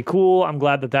looks pretty cool. I'm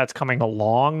glad that that's coming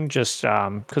along, just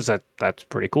because that's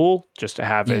pretty cool. Just to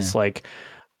have as like,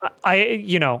 I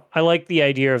like the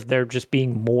idea of there just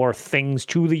being more things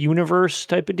to the universe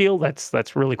type of deal.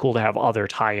 That's really cool to have other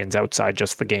tie-ins outside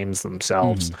just the games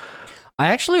themselves. I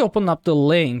actually opened up the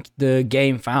link, the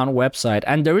GameFound website,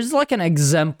 and there is like an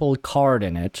example card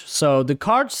in it. So the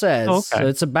card says, so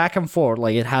it's a back and forth,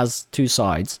 like it has two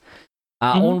sides.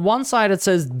 On one side it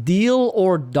says, deal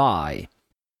or die.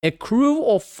 A crew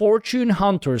of fortune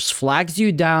hunters flags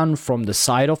you down from the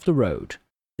side of the road.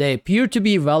 They appear to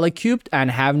be well equipped and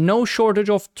have no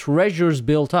shortage of treasures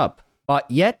built up, but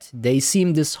yet they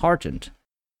seem disheartened.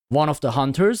 One of the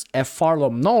hunters, a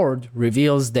Farlom Nord,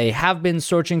 reveals they have been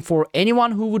searching for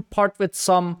anyone who would part with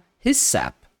some his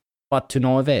sap, but to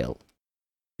no avail.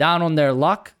 Down on their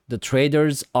luck, the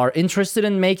traders are interested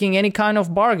in making any kind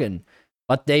of bargain,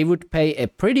 but they would pay a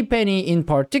pretty penny in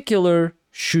particular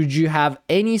should you have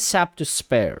any sap to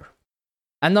spare.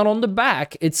 And then on the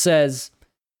back, it says,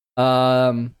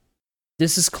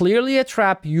 this is clearly a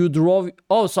trap. You draw...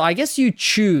 Oh, so I guess you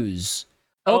choose.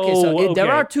 Okay,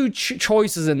 there are two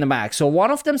choices in the back. So one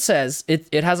of them says,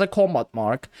 it has a combat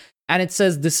mark, and it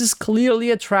says, this is clearly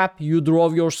a trap. You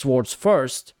draw your swords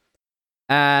first.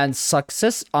 And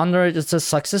success under it says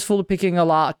successfully picking a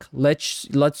lock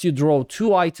lets you draw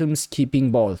 2 items,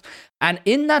 keeping both. And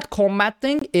in that combat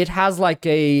thing, it has like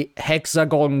a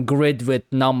hexagon grid with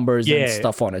numbers and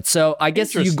stuff on it. So I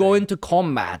guess you go into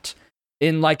combat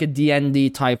in like a D&D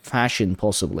type fashion,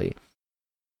 possibly.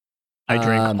 I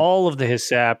drink all of the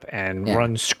hyssap and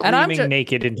run screaming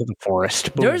naked into the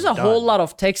forest. Boom, there's a whole lot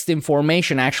of text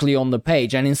information actually on the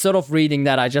page, and instead of reading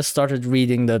that, I just started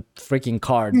reading the freaking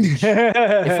card.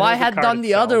 If I had done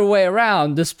the other way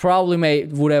around, this probably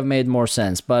would have made more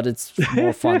sense, but it's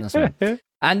more fun as well.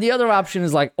 And the other option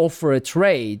is like offer a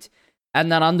trade, and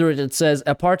then under it says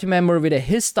a party member with a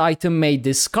hist item may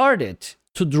discard it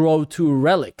to draw 2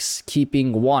 relics,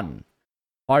 keeping 1.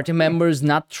 Party members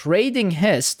not trading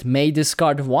hist may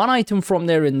discard 1 item from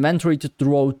their inventory to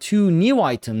draw 2 new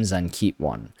items and keep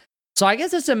 1. So I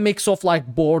guess it's a mix of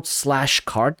like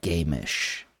board/card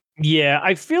game-ish. Yeah,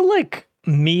 I feel like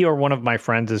me or one of my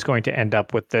friends is going to end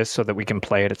up with this so that we can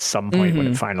play it at some point when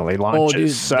it finally launches. Oh,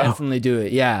 dude, so. Definitely do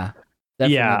it. Yeah.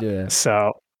 Definitely do it.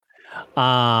 So,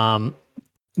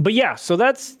 but yeah, so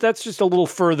that's just a little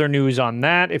further news on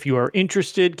that. If you are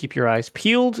interested, keep your eyes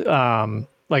peeled.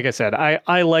 Like I said,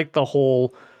 I like the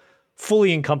whole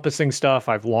fully encompassing stuff.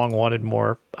 I've long wanted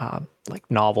more like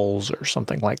novels or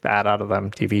something like that out of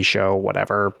them, TV show,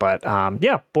 whatever. But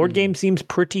board game seems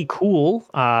pretty cool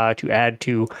to add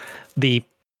to the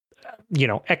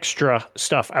extra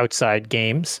stuff outside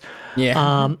games.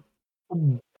 Yeah.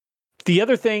 The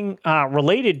other thing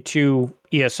related to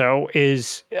ESO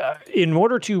is in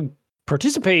order to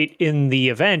participate in the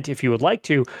event, if you would like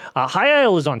to, High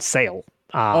Isle is on sale.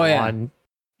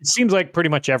 It seems like pretty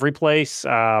much every place.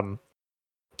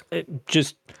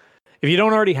 If you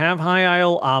don't already have High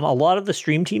Isle, a lot of the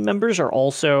stream team members are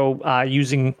also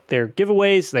using their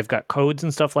giveaways. They've got codes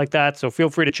and stuff like that. So feel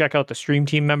free to check out the stream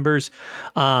team members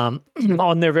on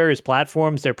their various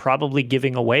platforms. They're probably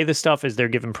giving away the stuff as they're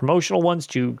giving promotional ones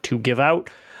to give out.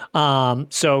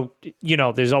 So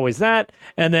there's always that.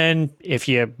 And then if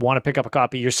you want to pick up a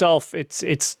copy yourself,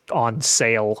 it's on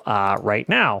sale right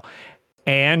now.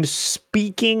 And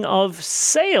speaking of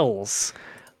sales,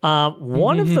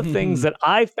 one of the things that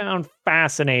I found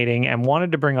fascinating and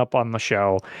wanted to bring up on the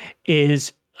show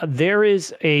is there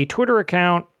is a Twitter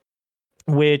account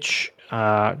which,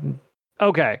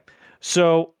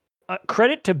 so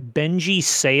credit to Benji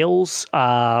Sales,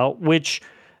 which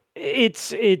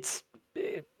he's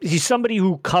somebody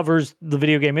who covers the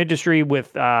video game industry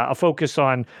with a focus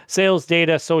on sales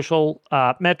data, social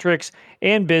metrics,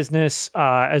 and business,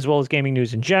 as well as gaming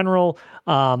news in general.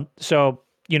 So,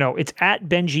 it's at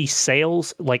Benji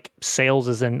Sales, like sales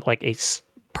is in like a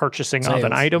purchasing sales of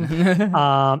an item.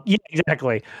 Yeah,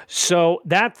 exactly. So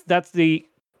that's the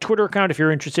Twitter account if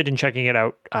you're interested in checking it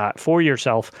out for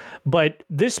yourself. But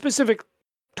this specific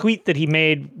tweet that he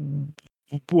made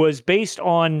was based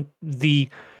on the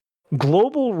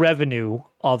global revenue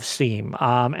of Steam.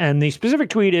 And the specific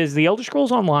tweet is the Elder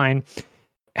Scrolls Online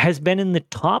has been in the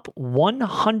top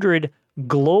 100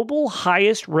 global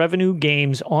highest revenue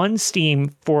games on Steam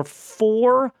for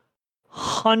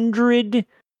 400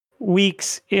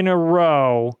 weeks in a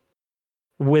row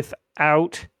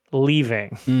without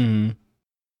leaving. Mm-hmm.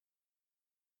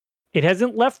 It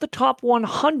hasn't left the top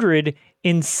 100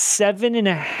 in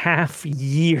 7.5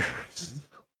 years.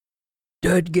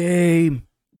 Dead game.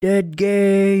 That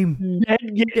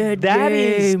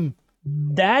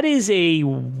is a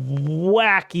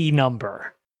wacky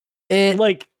number.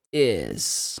 It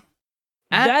is.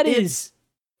 That is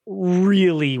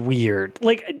really weird.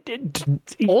 Like,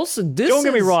 also, this don't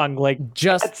get me wrong. Like,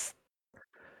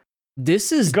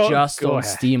 this is just on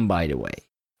Steam, by the way.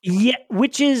 Yeah,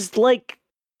 which is like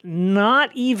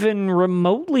not even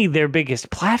remotely their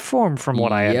biggest platform, from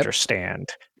what I understand.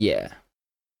 Yeah,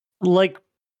 like.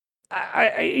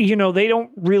 They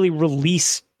don't really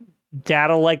release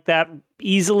data like that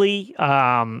easily.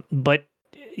 But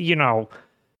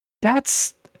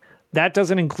that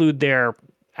doesn't include their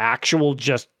actual,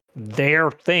 just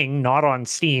their thing, not on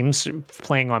Steam,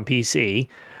 playing on PC.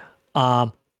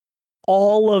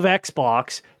 All of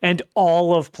Xbox and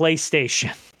all of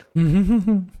PlayStation.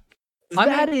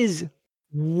 That is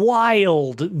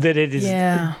wild that it is.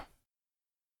 Yeah.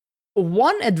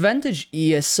 one advantage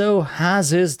ESO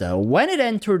has is though, when it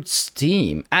entered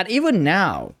Steam, and even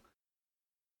now,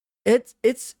 it's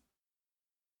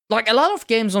like a lot of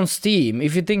games on Steam,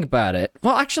 if you think about it.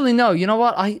 Well, actually, no, you know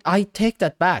what? I take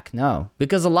that back. No,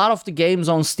 because a lot of the games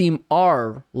on Steam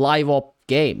are live op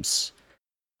games.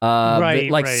 With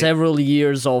like several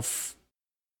years of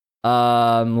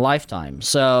lifetime.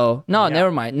 So no,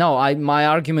 never mind. No, my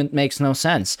argument makes no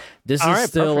sense. This is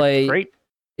still great.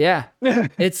 Yeah,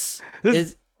 it's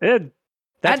that's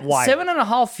at wild.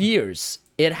 7.5 years.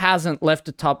 It hasn't left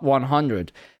the top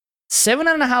 100.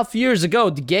 7.5 years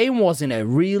ago, the game was in a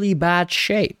really bad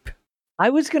shape. I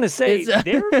was gonna say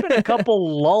there have been a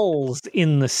couple lulls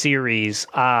in the series.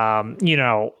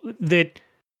 That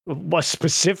was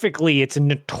specifically it's a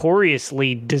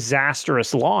notoriously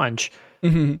disastrous launch.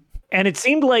 Mm-hmm. And it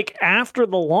seemed like after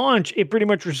the launch, it pretty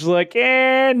much was like,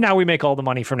 now we make all the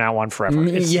money from now on forever.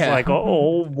 It's like,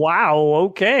 oh, wow,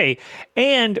 okay.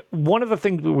 And one of the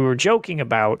things we were joking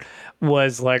about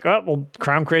was like, oh, well,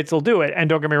 Crown Crates will do it. And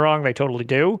don't get me wrong, they totally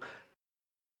do.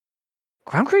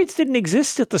 Crown Crates didn't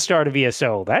exist at the start of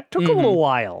ESO. That took a little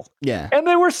while. Yeah. And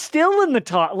they were still in the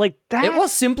top. Like that. It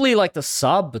was simply like the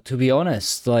sub, to be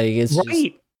honest. Like, it's right. just...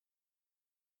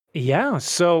 Yeah,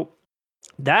 so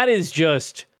that is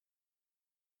just...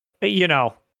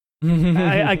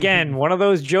 again, one of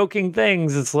those joking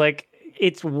things. It's like,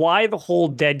 it's why the whole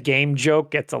dead game joke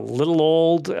gets a little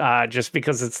old, just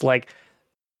because it's like,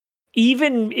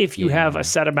 even if you have a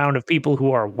set amount of people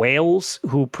who are whales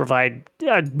who provide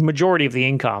a majority of the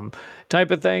income type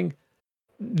of thing,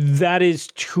 that is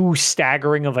too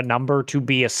staggering of a number to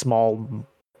be a small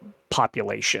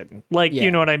population. Like,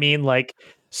 you know what I mean? Like,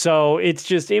 so it's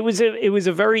just, it was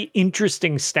a very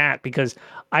interesting stat because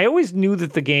I always knew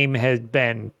that the game had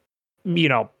been,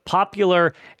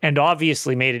 popular and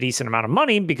obviously made a decent amount of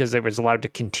money because it was allowed to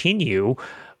continue.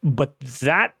 But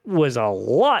that was a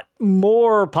lot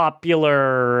more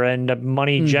popular and a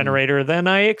money generator than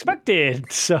I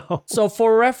expected. So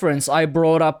for reference, I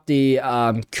brought up the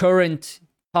current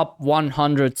top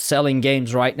 100 selling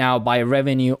games right now by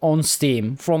revenue on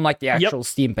Steam from like the actual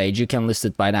Steam page. You can list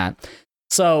it by that.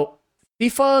 So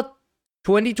FIFA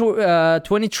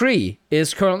 2023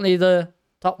 is currently the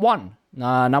top one,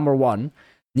 number one.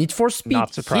 Need for Speed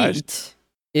Not surprised. Heat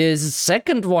is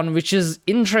second one, which is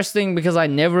interesting because I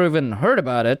never even heard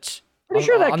about it. Pretty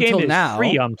sure that game is now.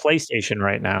 free on PlayStation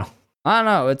right now. I don't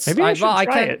know. It's Maybe I should try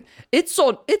it. It's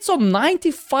on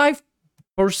 95%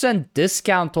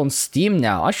 discount on Steam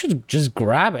now. I should just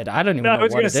grab it. I don't even know I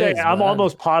was what going it to say, is, I'm but-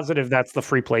 almost positive that's the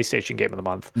free PlayStation game of the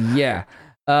month. Yeah.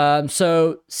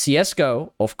 So CSGO,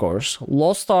 of course,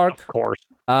 Lost Ark, Of course.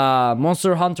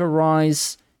 Monster Hunter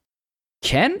Rise,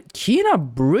 Kena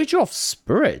Bridge of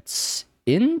Spirits.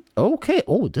 This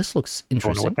looks Don't know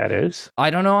interesting. what that is. I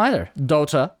don't know either.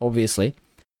 Dota, obviously.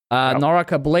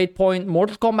 Naraka Blade Point,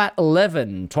 Mortal Kombat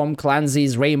 11, Tom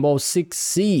Clancy's Rainbow Six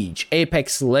Siege,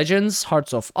 Apex Legends,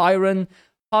 Hearts of Iron,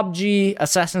 PUBG,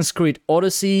 Assassin's Creed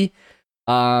Odyssey,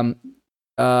 Tribal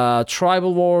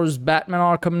Wars, Batman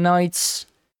Arkham Knights,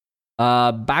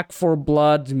 Back 4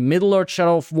 Blood, Middle-earth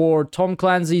Shadow of War, Tom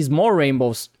Clancy's more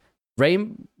Rainbows.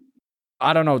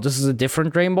 I don't know, this is a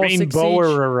different Rainbow Six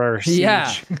Siege. Siege.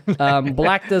 Yeah.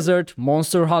 Black Desert,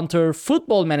 Monster Hunter,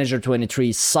 Football Manager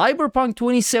 23, Cyberpunk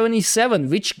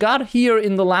 2077, which got here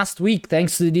in the last week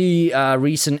thanks to the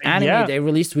recent anime they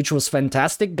released, which was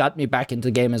fantastic. Got me back into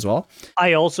the game as well.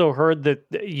 I also heard that,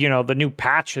 the new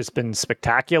patch has been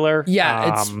spectacular.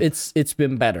 Yeah, it's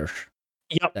been better.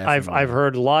 Yep, Definitely. I've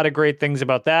heard a lot of great things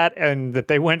about that, and that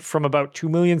they went from about 2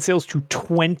 million sales to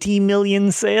 20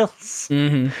 million sales.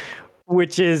 Mm-hmm.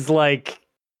 Which is like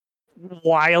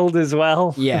wild as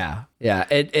well. Yeah.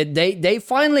 They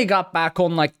finally got back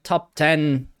on like top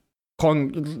 10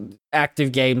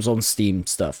 active games on Steam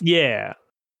stuff. Yeah.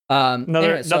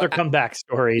 Another comeback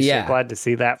story. So glad to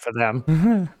see that for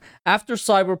them. After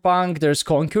Cyberpunk, there's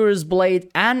Conqueror's Blade,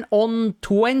 and on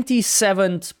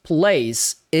 27th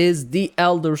place is The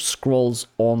Elder Scrolls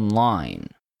Online.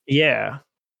 Yeah.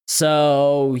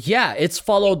 So yeah, it's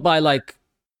followed by like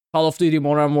Call of Duty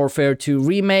Modern Warfare 2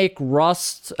 Remake,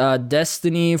 Rust,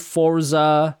 Destiny,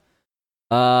 Forza,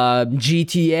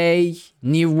 GTA,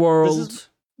 New World.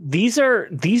 These are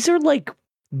like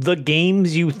the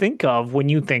games you think of when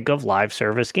you think of live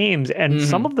service games. And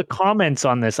some of the comments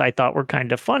on this I thought were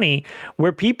kind of funny,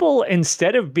 where people,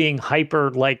 instead of being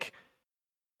hyper like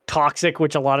toxic,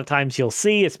 which a lot of times you'll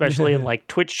see, especially in like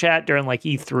Twitch chat during like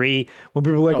E3, when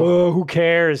people are like, oh, who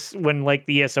cares when like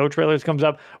the ESO trailers comes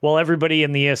up? Well, everybody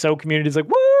in the ESO community is like,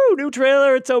 woo, new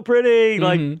trailer, it's so pretty,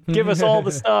 like give us all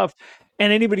the stuff.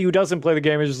 And anybody who doesn't play the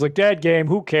game is just like, dead game,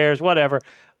 who cares, whatever.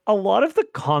 a lot of the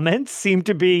comments seem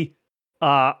to be,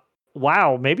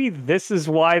 wow, maybe this is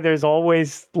why there's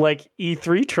always like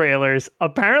E3 trailers.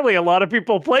 Apparently, a lot of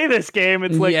people play this game.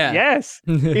 It's like, yes,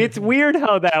 it's weird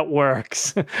how that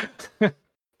works.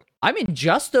 I mean,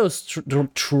 just those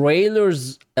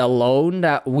trailers alone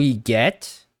that we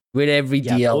get with every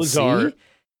DLC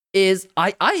is,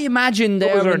 I imagine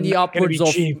they're in the upwards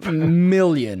of a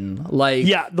million. Like,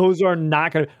 yeah, those are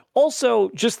not going to. Also,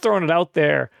 just throwing it out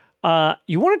there,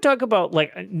 you want to talk about,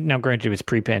 like, now granted it was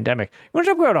pre-pandemic, you want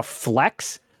to talk about a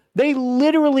flex? They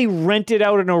literally rented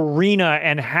out an arena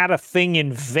and had a thing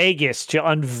in Vegas to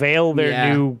unveil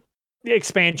their new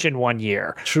expansion one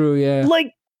year. True, yeah.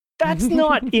 Like, that's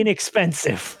not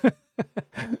inexpensive.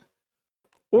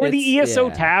 Or the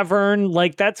ESO Tavern,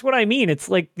 like, that's what I mean. It's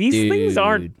like, these things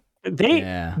aren't,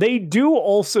 they do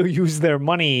also use their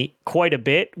money quite a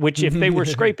bit, which if they were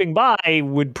scraping by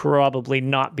would probably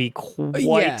not be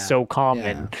quite so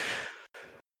common.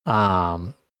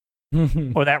 Or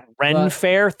that Ren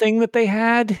Fair thing that they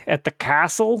had at the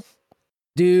castle.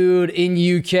 Dude, in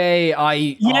UK,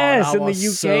 that in the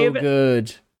UK, so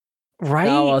good. Right?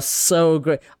 That was so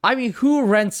great. I mean, who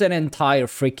rents an entire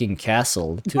freaking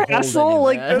castle to hold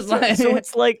an event? So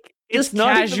it's like, it's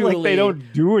not casually. Even like they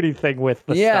don't do anything with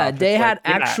the stuff. Yeah, they had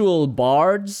actual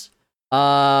bards.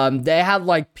 They had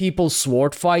like people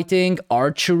sword fighting,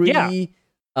 archery. It's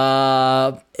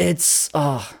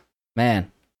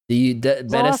man, the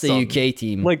best awesome. The UK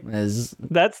team. Like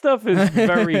that stuff is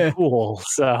very cool.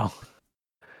 So,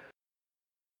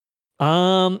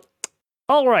 all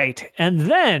right,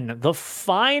 and then the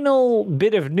final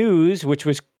bit of news, which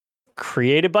was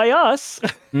created by us.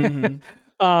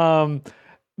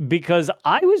 Because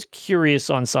I was curious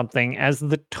on something, as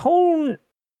the tone,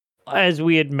 as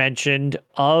we had mentioned,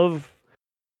 of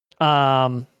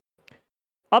Update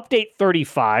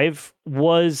 35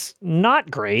 was not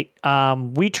great.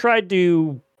 We tried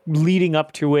to, leading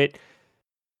up to it,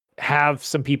 have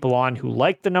some people on who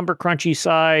liked the number crunchy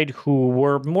side, who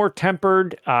were more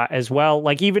tempered as well.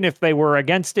 Like, even if they were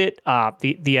against it,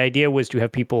 the idea was to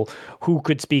have people who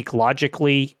could speak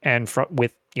logically and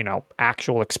with, you know,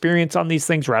 actual experience on these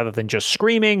things, rather than just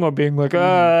screaming or being like,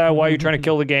 why are you trying to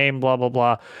kill the game? Blah, blah,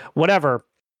 blah, whatever.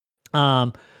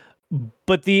 But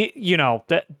the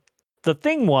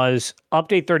thing was,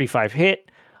 Update 35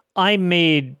 hit. I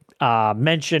made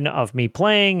mention of me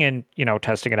playing and, you know,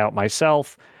 testing it out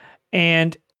myself.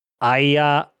 And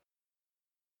I'm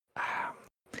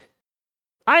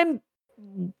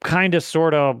kind of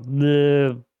sort of,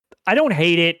 I don't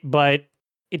hate it, but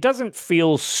it doesn't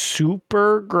feel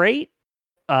super great.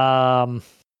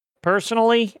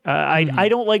 Personally, I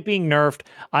don't like being nerfed.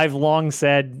 I've long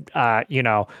said,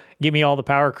 give me all the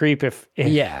power creep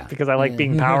because I like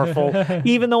being powerful,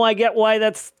 even though I get why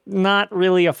that's not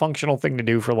really a functional thing to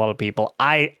do for a lot of people.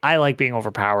 I like being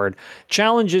overpowered.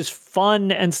 Challenge is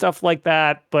fun and stuff like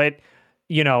that, but,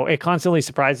 you know, it constantly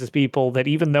surprises people that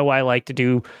even though I like to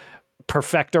do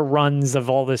perfecta runs of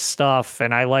all this stuff,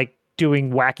 and I like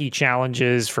doing wacky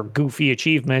challenges for goofy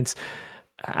achievements,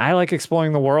 I like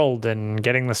exploring the world and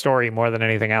getting the story more than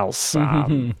anything else.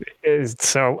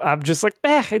 So I'm just like,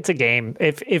 it's a game.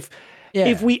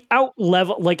 If we out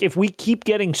level, like if we keep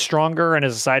getting stronger and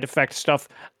as a side effect stuff,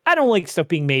 I don't like stuff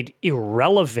being made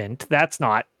irrelevant. That's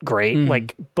not great.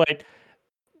 Like, but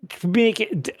to make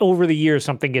it over the years,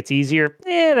 something gets easier.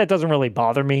 That doesn't really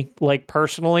bother me, like,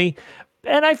 personally.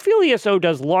 And I feel ESO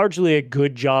does largely a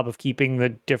good job of keeping the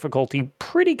difficulty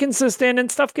pretty consistent,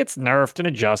 and stuff gets nerfed and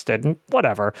adjusted and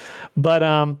whatever. But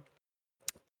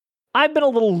I've been a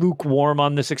little lukewarm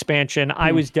on this expansion.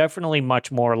 I was definitely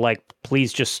much more like,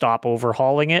 please just stop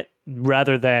overhauling it,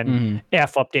 rather than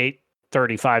F Update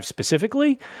 35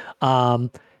 specifically. And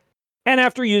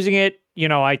after using it, you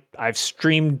know, I've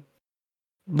streamed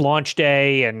launch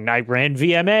day and I ran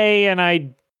VMA, and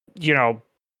I, you know,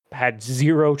 had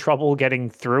zero trouble getting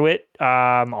through it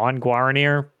on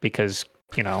Guaranir, because,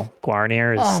 you know,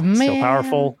 Guaranir is still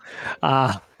powerful.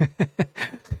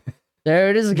 There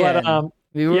it is again. But,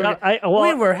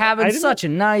 we were having such a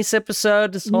nice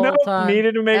episode this whole time.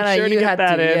 Needed to make sure to get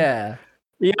that in.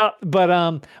 Yeah,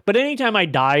 but anytime I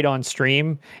died on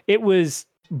stream, it was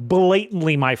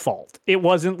blatantly my fault. It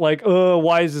wasn't like,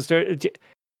 why is this?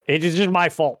 It is just my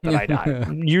fault that I died.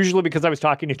 Usually because I was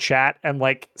talking to chat and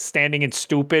like standing in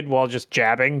stupid while just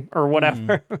jabbing or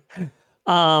whatever.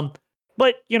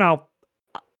 But, you know,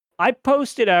 I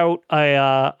posted out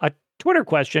a Twitter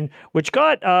question, which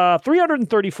got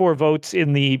 334 votes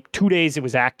in the 2 days it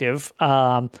was active,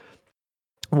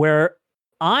 where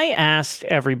I asked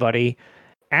everybody,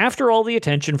 after all the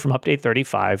attention from Update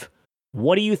 35,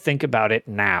 What do you think about it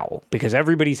now? Because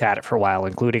everybody's had it for a while,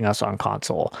 including us on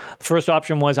console. The first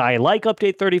option was I like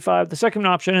Update 35. The second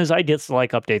option is I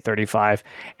dislike Update 35.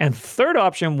 And the third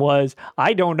option was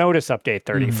I don't notice Update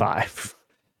 35.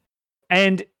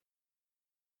 And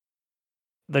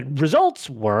the results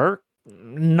were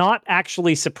not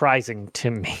actually surprising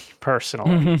to me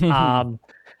personally.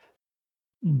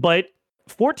 But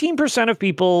 14% of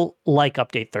people like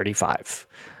Update 35.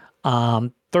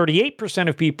 38%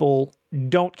 of people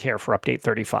don't care for Update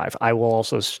 35. I will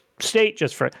also state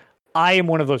I am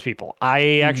one of those people.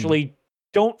 I actually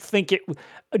don't think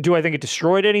do I think it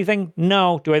destroyed anything?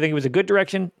 No. Do I think it was a good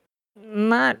direction?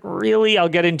 Not really. I'll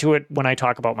get into it when I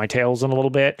talk about my tales in a little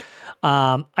bit.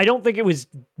 I don't think it was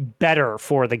better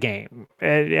for the game.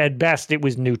 At best, it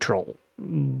was neutral.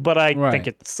 But I think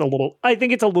it's a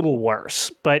little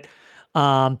worse. But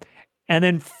and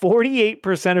then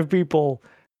 48% of people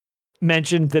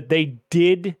mentioned that they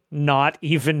did not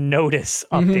even notice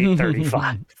Update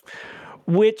 35,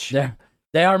 which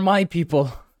they are my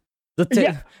people.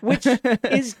 Which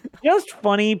is just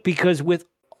funny because with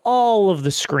all of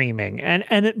the screaming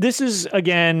and this is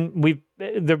again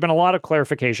there've been a lot of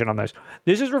clarification on this.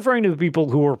 This is referring to the people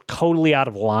who are totally out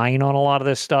of line on a lot of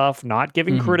this stuff, not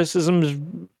giving criticisms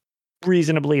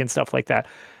reasonably and stuff like that.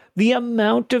 The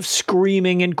amount of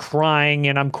screaming and crying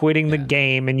and I'm quitting the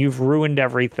game and you've ruined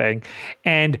everything.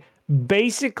 And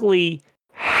basically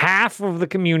half of the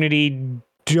community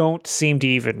don't seem to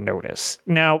even notice.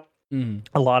 Now,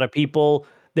 a lot of people,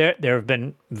 there have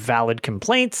been valid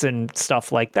complaints and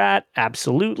stuff like that.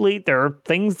 Absolutely. There are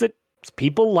things that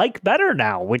people like better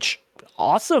now, which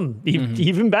awesome.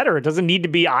 Even better. It doesn't need to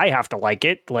be I have to like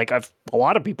it. Like a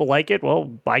lot of people like it. Well,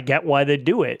 I get why they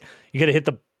do it. You got to hit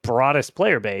the broadest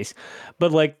player base,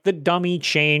 but like the dummy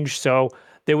changed, so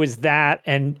there was that.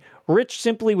 And Rich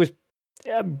simply was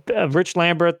Rich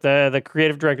Lambert, the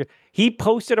creative director. He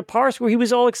posted a parse where he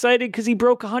was all excited because he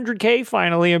broke 100K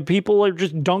finally, and people are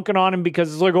just dunking on him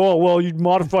because it's like, oh well, you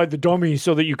modified the dummy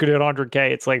so that you could hit 100K.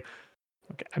 It's like,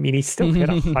 okay, I mean, he still hit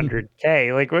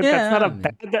 100K. Like that's not a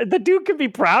bad. The dude can be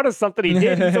proud of something he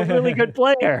did. He's a really good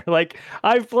player. Like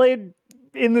I've played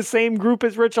in the same group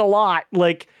as Rich a lot.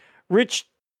 Like Rich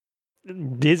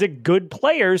is a good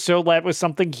player, so that was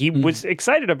something he was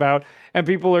excited about, and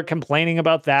people are complaining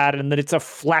about that and that it's a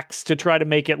flex to try to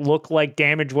make it look like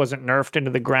damage wasn't nerfed into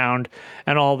the ground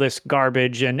and all this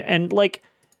garbage. And like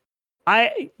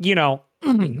one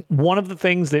of the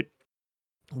things that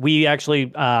we actually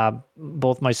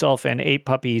both myself and 8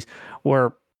 Puppies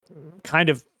were kind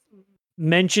of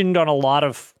mentioned on a lot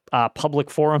of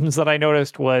public forums that I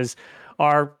noticed was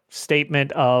our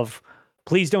statement of,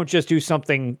 please don't just do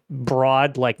something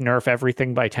broad like nerf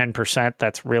everything by 10%.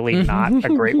 That's really not a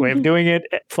great way of doing it.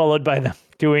 Followed by them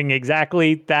doing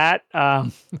exactly that,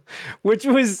 which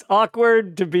was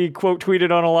awkward to be quote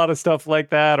tweeted on a lot of stuff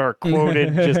like that or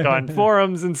quoted just on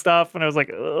forums and stuff. And I was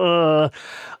like, ugh.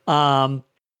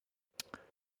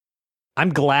 I'm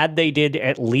glad they did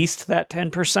at least that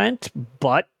 10%,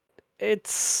 but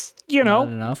it's, not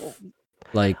enough.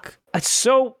 Like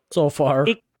so far.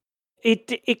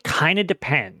 It kind of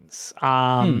depends.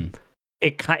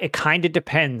 It kind of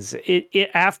depends. It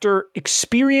after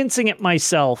experiencing it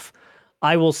myself,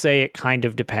 I will say it kind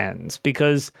of depends,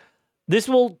 because this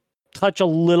will touch a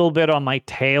little bit on my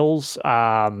tales. But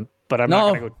I'm not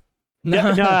going to go.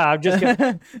 No, I'm just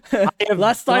gonna.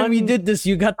 Last time we did this,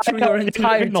 you got through your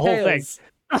entire the whole thing.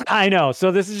 I know.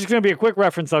 So this is just going to be a quick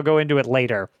reference. I'll go into it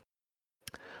later.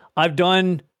 I've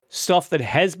done stuff that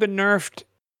has been nerfed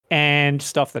and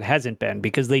stuff that hasn't been,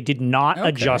 because they did not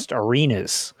adjust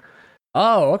arenas.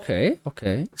 Oh, okay.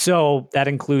 So that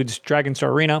includes Dragonstar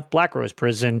Arena, Black Rose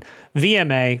Prison,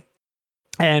 VMA,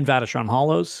 and Vatashran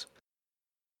Hollows.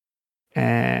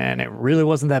 And it really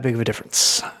wasn't that big of a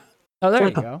difference. Oh, there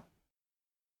you go.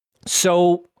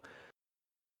 So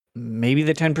maybe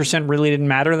the 10% really didn't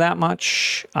matter that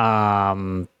much.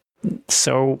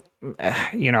 So,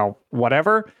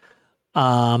 whatever.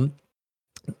 I'm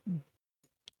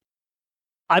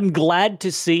glad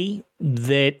to see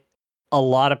that a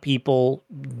lot of people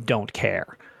don't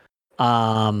care.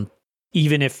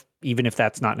 Even if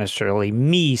that's not necessarily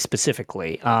me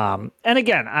specifically. And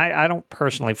again, I don't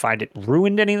personally find it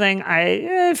ruined anything.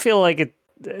 I feel like it.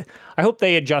 I hope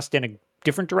they adjust in a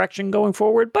different direction going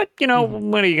forward. But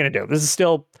what are you going to do? This is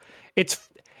still, it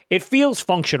feels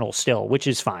functional still, which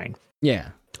is fine. Yeah.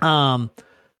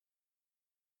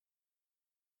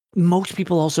 Most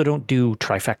people also don't do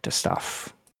trifecta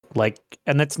stuff.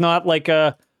 And that's not like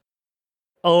a,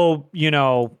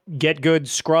 get good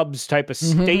scrubs type of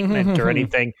statement or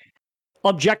anything.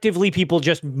 objectively, people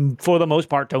just, for the most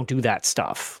part, don't do that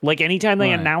stuff. Like, anytime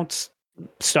they announce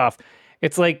stuff,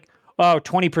 it's like, oh,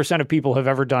 20% of people have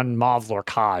ever done Mauve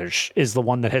Lorcage is the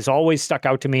one that has always stuck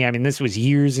out to me. I mean, this was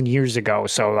years and years ago,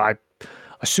 so I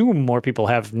assume more people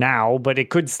have now, but it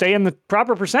could stay in the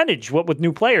proper percentage. What with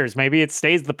new players? Maybe it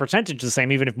stays the percentage the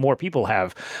same, even if more people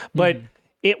have. But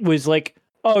it was like,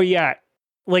 oh yeah,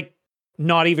 like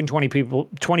not even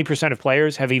 20% of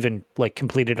players have even like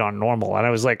completed on normal. And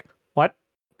I was like, what?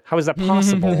 How is that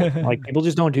possible? Like, people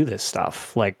just don't do this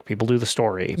stuff. Like, people do the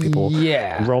story. People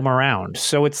roam around.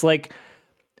 So it's like,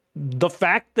 the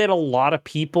fact that a lot of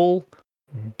people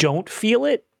don't feel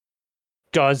it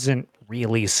doesn't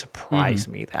really surprise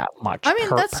me that much. I mean,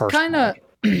 that's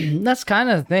kind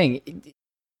of the thing.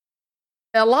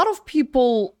 A lot of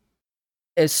people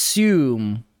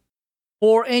assume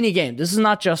for any game, this is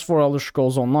not just for Elder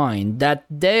Scrolls Online, that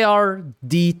they are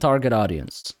the target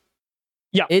audience.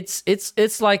 Yeah,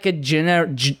 it's like a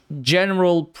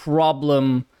general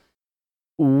problem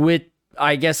with,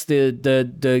 I guess,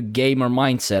 the gamer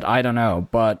mindset. I don't know,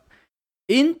 but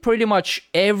in pretty much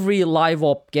every live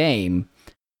op game,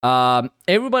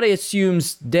 everybody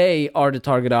assumes they are the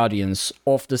target audience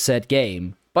of the said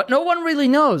game, but no one really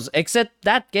knows except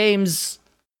that game's,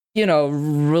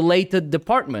 related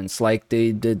departments like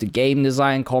the game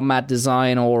design, combat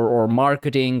design, or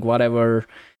marketing, whatever.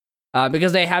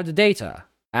 Because they have the data,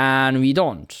 and we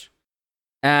don't.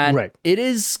 And it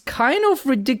is kind of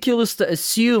ridiculous to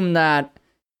assume that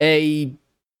a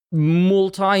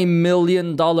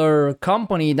multi-million-dollar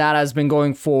company that has been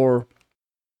going for,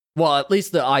 well, at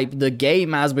least the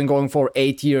game has been going for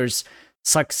 8 years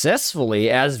successfully,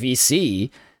 as we see,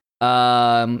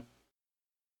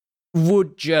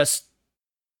 would just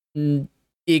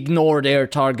ignore their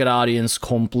target audience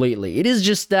completely. It is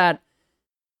just that,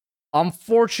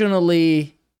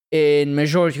 unfortunately, in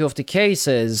majority of the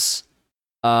cases,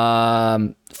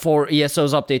 for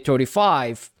ESO's Update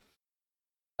 35,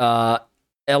 a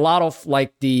lot of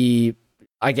like the,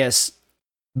 I guess,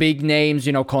 big names,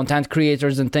 content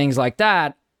creators and things like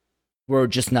that were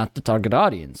just not the target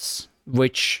audience,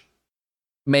 which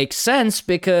makes sense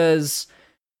because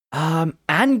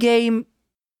Endgame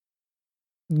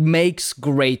makes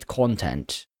great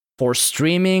content for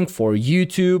streaming, for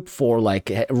YouTube, for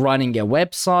like running a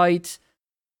website.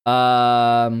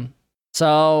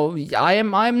 So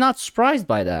I'm not surprised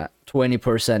by that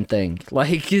 20% thing.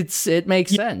 Like, it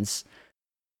makes sense.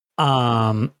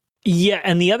 Yeah,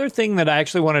 and the other thing that I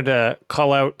actually wanted to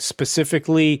call out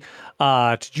specifically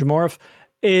to Jamorov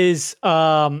is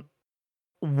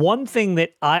one thing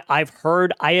that I've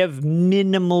heard. I have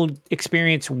minimal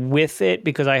experience with it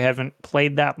because I haven't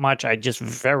played that much. I just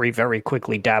very, very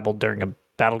quickly dabbled during a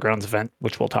Battlegrounds event,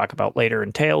 which we'll talk about later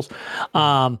in Tales.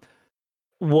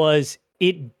 Was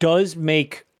it does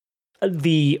make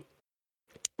the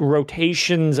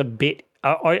rotations a bit,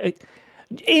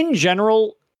 in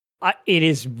general, it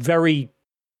is very,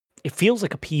 it feels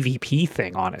like a PvP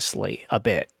thing, honestly, a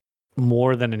bit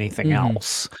more than anything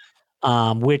else,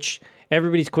 which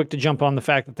everybody's quick to jump on the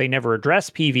fact that they never address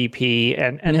PvP,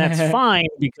 and that's fine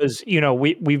because,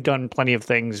 we've done plenty of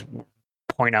things,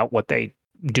 point out what they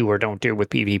do or don't do with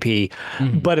PvP,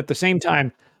 but at the same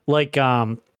time, like,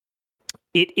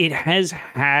 it has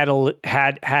had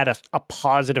a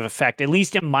positive effect, at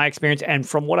least in my experience, and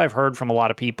from what I've heard from a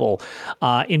lot of people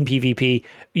in PvP.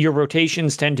 Your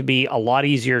rotations tend to be a lot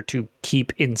easier to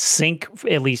keep in sync.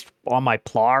 At least on my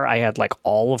Plar, I had like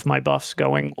all of my buffs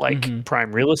going, like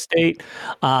prime real estate.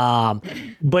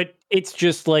 But it's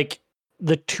just like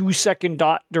the 2-second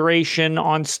dot duration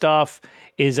on stuff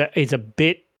is a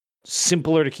bit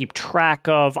simpler to keep track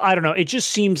of. I don't know. It just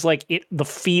seems like the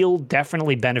field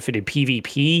definitely benefited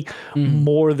PvP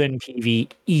more than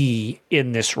PvE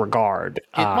in this regard.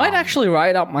 It might actually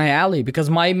right up my alley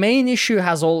because my main issue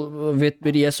with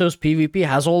ESO's PvP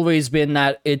has always been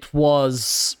that it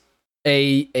was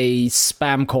a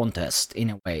spam contest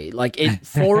in a way. Like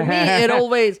for me,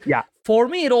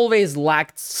 it always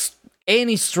lacked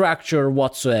any structure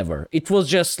whatsoever. It was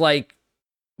just like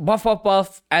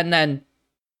buff, and then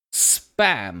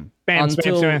spam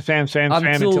until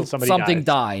something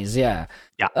dies. Yeah.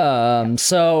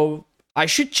 So I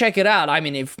should check it out. I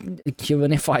mean,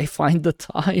 even if I find the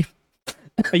time.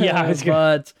 Yeah.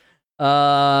 But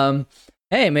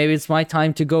hey, maybe it's my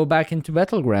time to go back into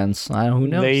Battlegrounds. Who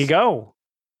knows? There you go.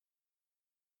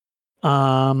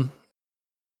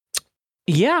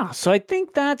 Yeah, so I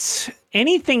think that's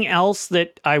anything else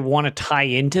that I want to tie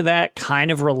into that kind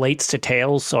of relates to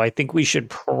Tales. So I think we should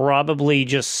probably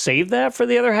just save that for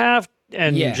the other half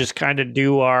and just kind of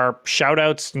do our shout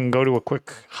outs and go to a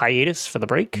quick hiatus for the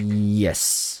break.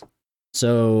 Yes.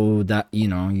 so that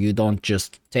you don't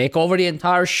just take over the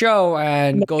entire show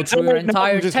and go through your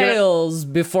entire tales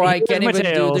before I can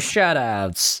even do the shout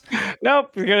outs.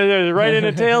 Nope, we're gonna do right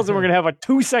into tales, and we're gonna have a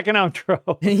 2-second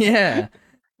outro. Yeah.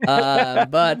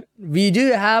 But we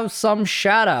do have some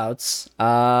shout outs.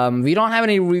 We don't have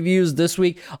any reviews this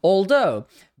week, although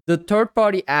the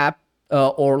third-party app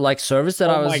or like service that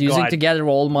I was using to gather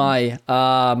all my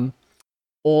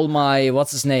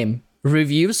what's his name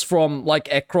reviews from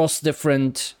like across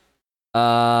different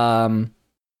iTunes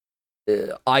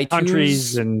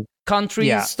countries and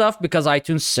stuff, because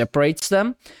iTunes separates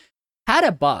them, had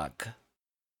a bug,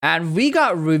 and we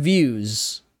got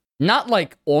reviews not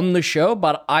like on the show,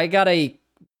 but I got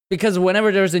because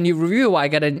whenever there's a new review, I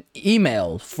get an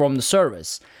email from the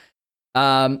service.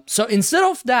 So instead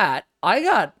of that, I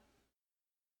got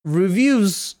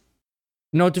reviews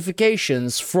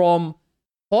notifications from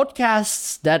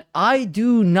podcasts that I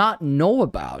do not know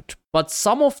about, but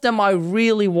some of them I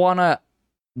really want to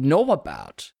know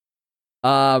about.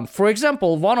 For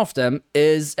example, one of them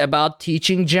is about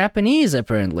teaching Japanese,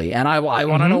 apparently, and I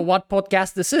want to know what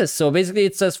podcast this is. So basically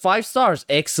it says 5 stars,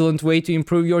 excellent way to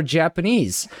improve your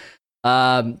Japanese.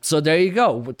 So there you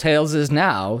go. Tails is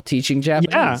now teaching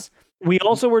Japanese. Yeah. We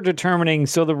also were determining,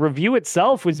 so the review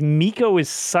itself was, Miko is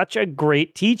such a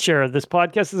great teacher. This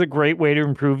podcast is a great way to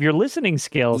improve your listening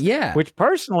skills. Yeah. Which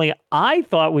personally, I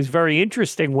thought was very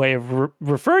interesting way of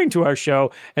referring to our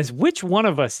show as which one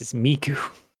of us is Miku.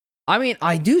 I mean,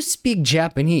 I do speak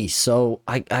Japanese, so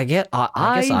I guess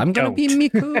I'm going to be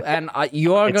Miku, and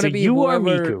you are going to be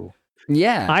whoever... Miku.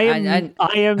 Yeah, I am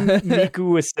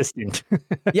Miku assistant.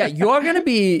 Yeah, you're gonna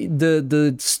be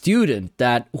the student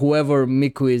that whoever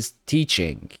Miku is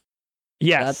teaching.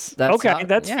 Yes, that's okay,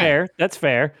 that's fair. That's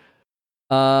fair.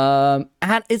 And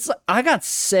I got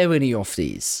 70 of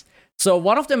these. So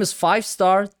one of them is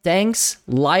 5-star. Thanks,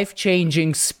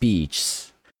 life-changing speech.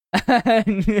 I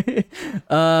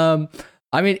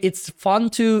mean, it's fun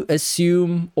to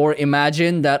assume or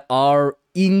imagine that our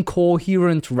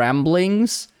incoherent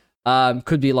ramblings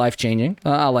could be life-changing.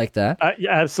 I like that.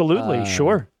 Yeah, absolutely.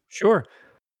 Sure.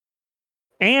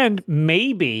 And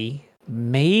maybe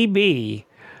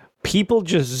people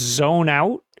just zone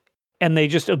out and they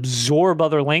just absorb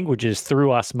other languages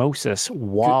through osmosis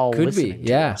while could listening be. to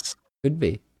Yeah, us. could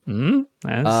be. Some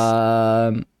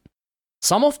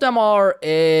of them are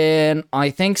in,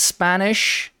 I think,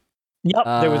 Spanish. Yep,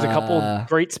 there was a couple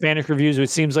great Spanish reviews.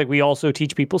 It seems like we also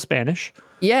teach people Spanish.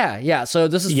 Yeah. So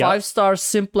this is 5-star,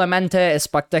 simplemente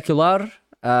espectacular.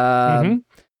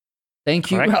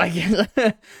 Thank you.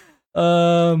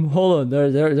 Hold on.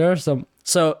 There are some.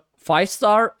 So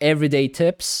 5-star everyday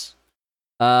tips.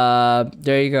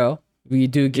 There you go. We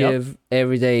do give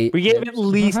everyday. We gave at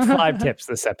least 5 tips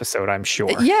this episode, I'm sure.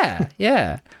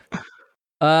 Yeah.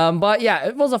 But yeah,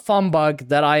 it was a fun bug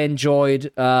that I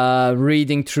enjoyed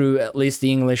reading through, at least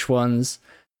the English ones.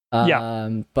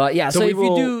 But yeah, so if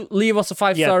you do leave us a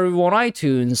 5-star review on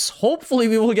iTunes, hopefully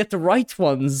we will get the right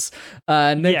ones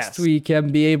next week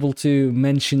and be able to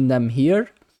mention them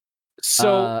here.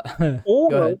 So,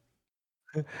 or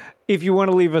if you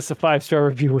want to leave us a 5-star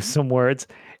review with some words,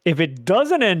 if it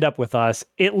doesn't end up with us,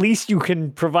 at least you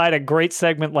can provide a great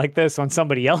segment like this on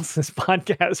somebody else's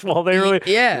podcast while they really,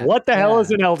 what the hell is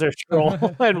an Elder Scroll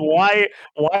and why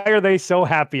are they so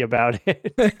happy about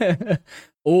it?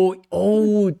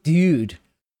 oh, dude.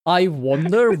 I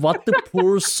wonder what the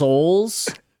poor souls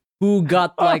who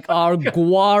got like our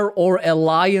Gwar or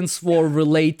Alliance War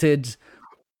related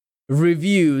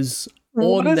reviews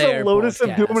what on is their a Lotus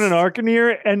podcast. of Doom and an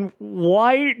Arcaneer, and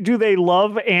why do they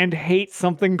love and hate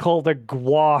something called a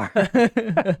Gwar?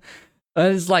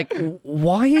 And it's like,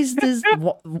 why is this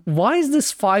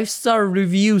 5-star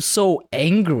review so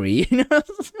angry?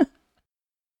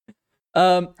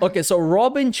 Okay, so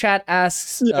Robin Chat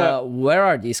asks, where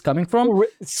are these coming from?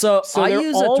 So I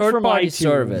use a third-party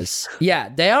service. Yeah,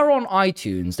 they are on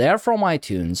iTunes. They are from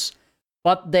iTunes,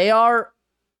 but they are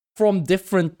from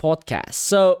different podcasts.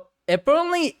 So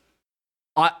apparently,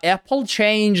 Apple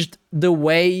changed the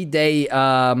way they...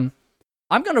 I'm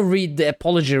going to read the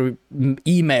apology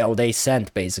email they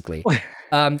sent, basically.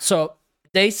 So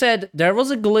they said there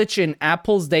was a glitch in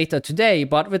Apple's data today,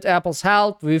 but with Apple's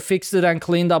help, we fixed it and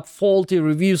cleaned up faulty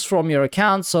reviews from your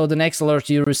account, so the next alert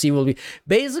you receive will be...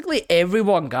 Basically,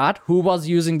 everyone who was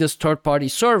using this third-party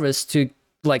service to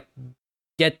like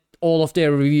get all of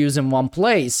their reviews in one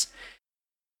place,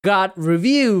 got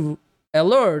review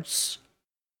alerts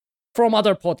from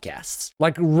other podcasts,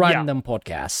 like random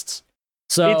podcasts.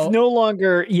 So it's no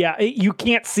longer, you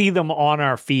can't see them on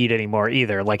our feed anymore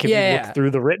either. Like if you look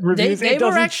through the written reviews, they it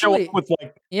doesn't actually, show up with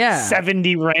like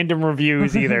 70 random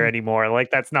reviews either anymore.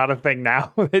 Like that's not a thing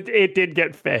now. It did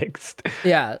get fixed.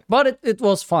 Yeah, but it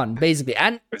was fun basically,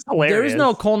 and hilarious. There is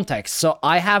no context, so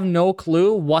I have no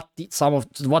clue what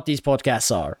what these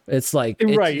podcasts are. It's like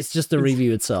it's just the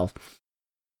review itself.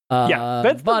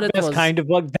 That's the best kind of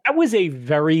bug. That was a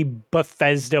very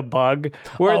Bethesda bug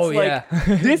where it's like,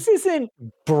 this isn't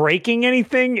breaking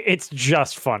anything, it's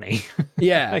just funny.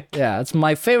 It's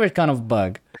my favorite kind of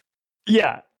bug.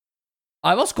 Yeah.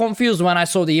 I was confused when I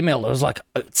saw the email. It was like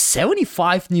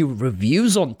 75 new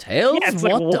reviews on Tales? Yeah, it's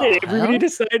what did everybody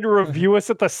decide to review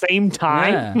us at the same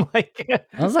time? I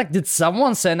was like, did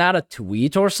someone send out a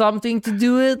tweet or something to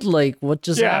do it? Like, what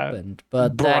just happened?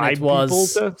 But then it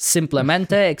was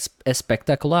simplemente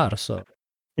espectacular. So,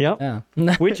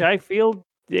 which I feel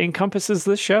encompasses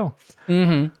this show.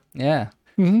 Yeah.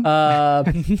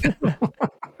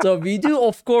 So we do,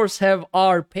 of course, have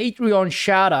our Patreon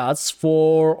shoutouts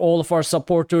for all of our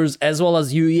supporters as well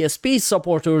as UESP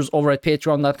supporters over at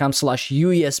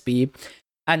patreon.com/UESP.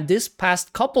 And this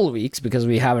past couple weeks, because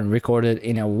we haven't recorded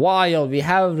in a while, we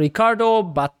have Ricardo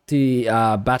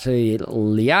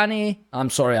Battiliani. I'm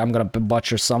sorry, I'm going to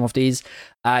butcher some of these.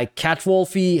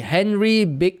 Catwolfie, Henry,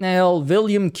 Big Nail,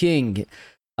 William King,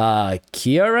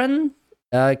 Kieran,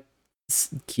 Kirham.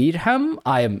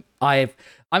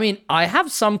 I mean, I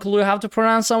have some clue how to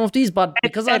pronounce some of these, but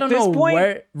because I don't know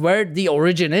where the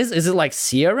origin is it like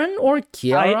Ciaran or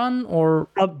Kieran or?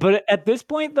 But at this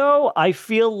point, though, I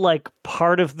feel like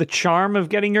part of the charm of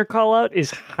getting your call out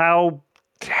is how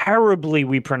terribly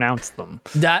we pronounce them.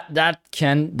 That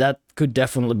could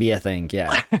definitely be a thing.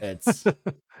 Yeah, it's.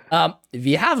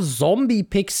 We have Zombie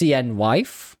Pixie and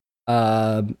Wife.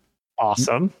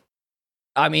 Awesome.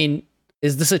 I mean,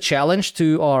 is this a challenge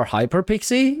to our Hyper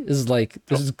Pixie? This is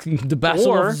the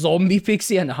battle of Zombie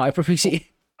Pixie and Hyper Pixie.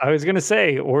 I was gonna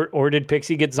say, or did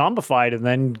Pixie get zombified and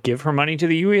then give her money to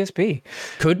the UESP?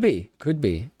 Could be.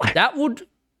 That would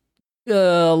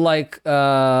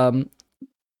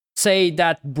say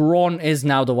that Braun is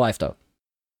now the wife, though.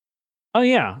 Oh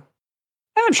yeah,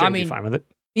 I'm sure he'd be fine with it.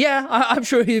 Yeah, I'm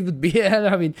sure he would be.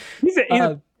 I mean, he's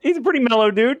a pretty mellow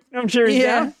dude. I'm sure he's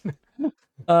down.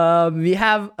 We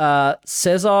have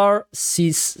Cesar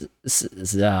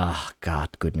God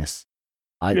goodness.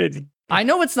 I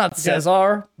know it's not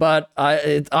Cesar, but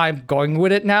I'm going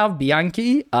with it now.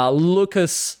 Bianchi,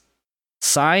 Lucas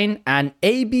Sign, and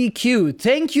ABQ.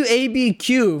 Thank you,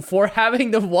 ABQ, for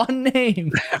having the one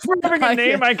name. For having a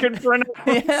name I can pronounce.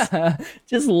 Yeah,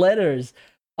 just letters.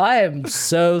 I am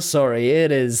so sorry.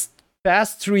 It is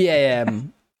past 3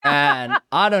 a.m. and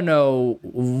I don't know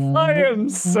I am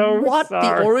so what sorry.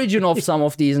 the origin of some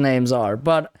of these names are,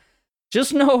 but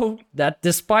just know that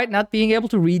despite not being able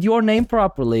to read your name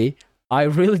properly, I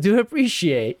really do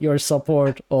appreciate your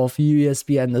support of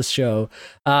UESP and this show.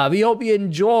 We hope you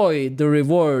enjoy the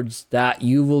rewards that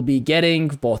you will be getting,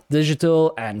 both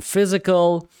digital and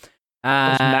physical.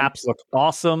 Those maps look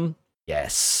awesome.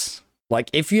 Yes.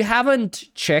 Like, if you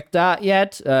haven't checked that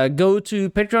yet, go to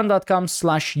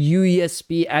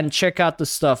patreon.com/UESP and check out the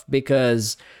stuff,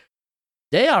 because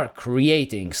they are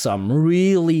creating some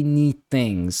really neat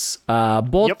things.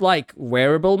 Both like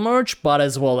wearable merch, but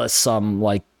as well as some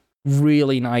like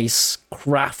really nice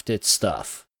crafted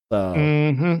stuff.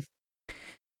 So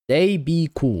they be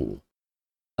cool.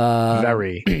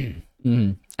 Very.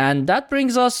 And that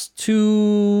brings us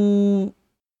to...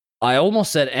 I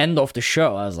almost said end of the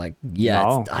show. I was like,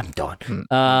 I'm done.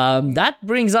 That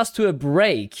brings us to a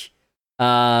break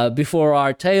before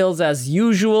our tales as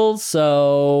usual.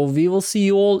 So we will see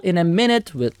you all in a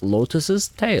minute with Lotus's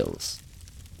tales.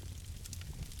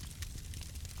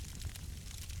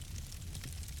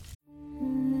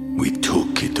 We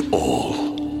took it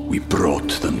all. We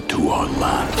brought them to our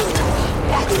land.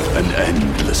 An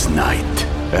endless night,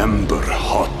 ember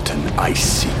hot and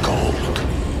icy cold.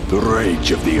 The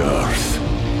rage of the earth.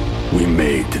 We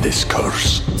made this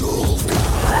curse.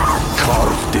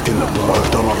 Carved it in the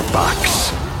blood on our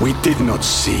backs. We did not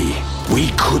see.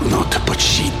 We could not, but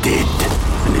she did.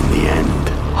 And in the end...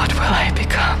 What will I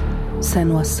become?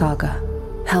 Senua's Saga.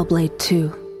 Hellblade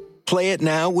 2. Play it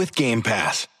now with Game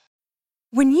Pass.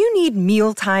 When you need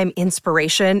mealtime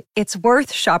inspiration, it's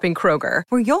worth shopping Kroger,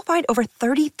 where you'll find over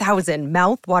 30,000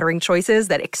 mouth-watering choices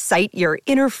that excite your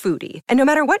inner foodie. And no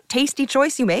matter what tasty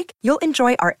choice you make, you'll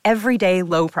enjoy our everyday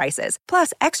low prices,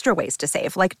 plus extra ways to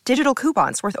save, like digital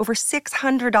coupons worth over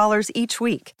 $600 each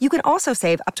week. You can also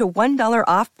save up to $1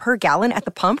 off per gallon at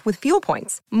the pump with fuel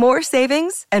points. More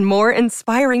savings and more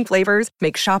inspiring flavors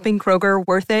make shopping Kroger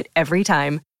worth it every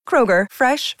time. Kroger,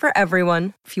 fresh for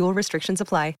everyone. Fuel restrictions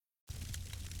apply.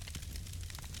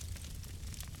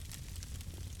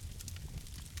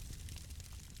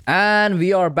 And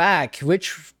we are back,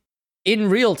 which in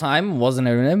real time wasn't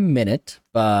even a minute,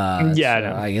 but Yeah, I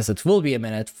know. I guess it will be a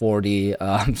minute for the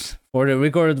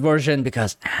recorded version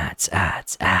because ads.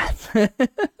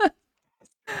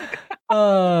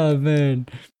 Oh man.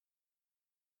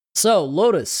 So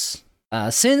Lotus,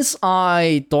 since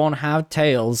I don't have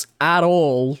tails at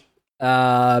all,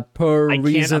 per can't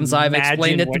reasons I've imagine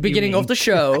explained at the what you beginning of mean. the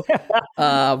show,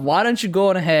 why don't you go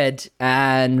on ahead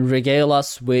and regale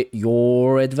us with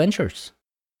your adventures?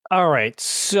 All right,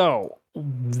 so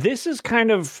this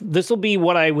will be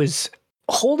what I was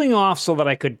holding off so that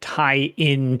I could tie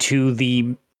into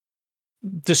the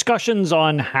discussions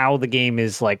on how the game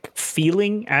is like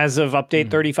feeling as of update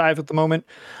 35 at the moment.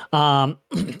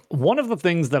 One of the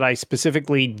things that I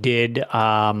specifically did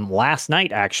last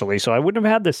night, actually, so I wouldn't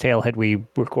have had this tale had we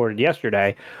recorded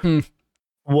yesterday,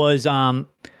 was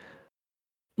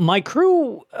my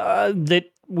crew that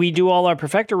we do all our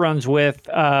Perfector runs with,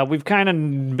 we've kind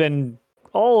of been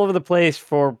all over the place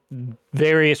for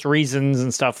various reasons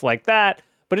and stuff like that.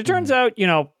 But it turns out,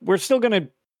 we're still going to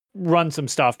run some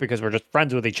stuff because we're just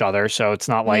friends with each other. So it's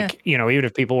not like, even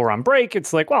if people were on break,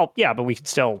 it's like, well, yeah, but we can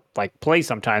still like play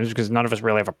sometimes because none of us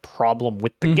really have a problem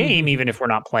with the game, even if we're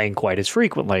not playing quite as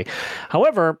frequently.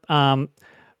 However,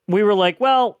 we were like,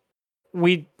 well,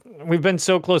 we've been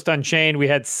so close to Unchained. We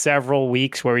had several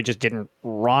weeks where we just didn't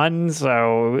run.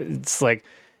 So it's like,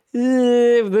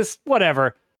 this,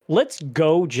 whatever. Let's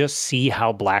go just see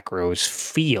how Black Rose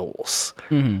feels.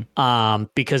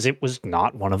 Because it was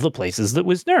not one of the places that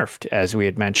was nerfed, as we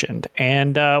had mentioned.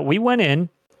 And we went in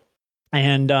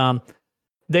and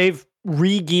they've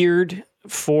re-geared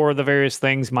for the various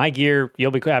things. My gear,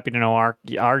 you'll be happy to know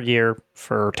our gear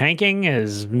for tanking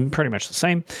is pretty much the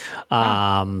same.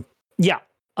 Yeah.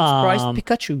 Surprise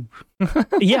Pikachu.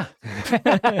 Yeah.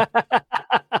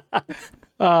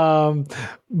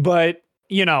 But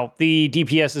the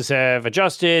DPSs have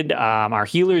adjusted. Our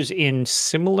healers in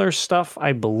similar stuff,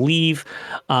 I believe.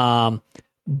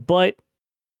 But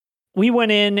we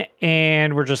went in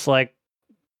and we're just like,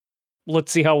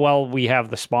 let's see how well we have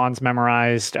the spawns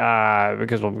memorized,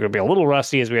 because we're going to be a little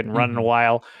rusty as we hadn't run in a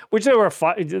while. Which there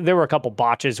were a couple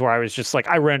botches where I was just like,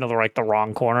 I ran to the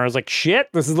wrong corner. I was like, shit,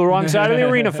 this is the wrong side of the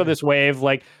arena for this wave.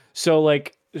 It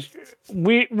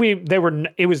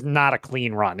was not a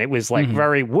clean run. It was like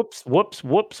very whoops,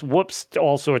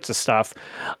 all sorts of stuff.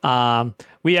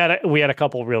 We had a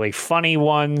couple really funny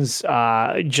ones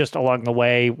just along the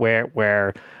way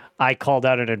where I called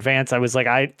out in advance. I was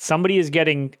like, somebody is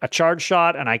getting a charge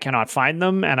shot and I cannot find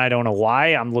them, and I don't know why.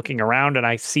 I'm looking around and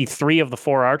I see 3 of the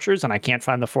 4 archers and I can't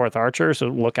find the 4th archer, so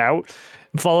look out.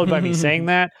 Followed by me saying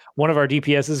that, one of our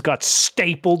DPSs got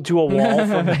stapled to a wall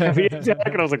from the heavy attack,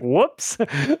 and I was like, whoops.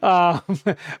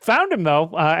 Found him,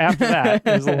 though, after that.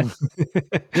 It was a little...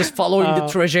 Just following the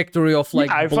trajectory of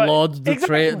blood,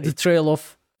 the trail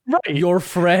of your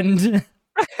friend.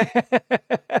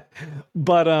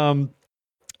 But,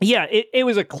 yeah, it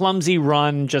was a clumsy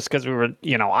run just because we were,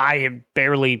 I had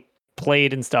barely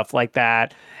played and stuff like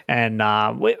that. And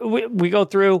we go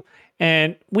through,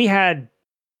 and we had,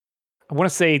 I want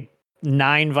to say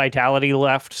 9 vitality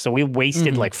left, so we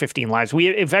wasted like 15 lives. We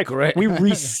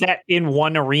reset in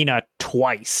one arena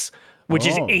twice, which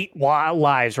is 8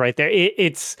 lives right there.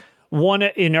 It's one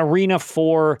in arena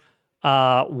 4,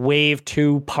 wave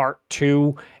 2, part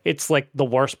 2. It's like the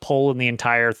worst pull in the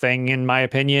entire thing, in my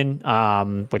opinion,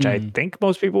 which I think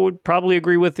most people would probably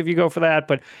agree with if you go for that.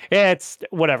 But it's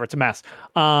whatever. It's a mess.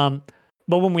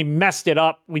 But when we messed it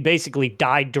up, we basically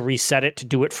died to reset it, to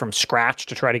do it from scratch,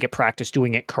 to try to get practice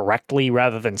doing it correctly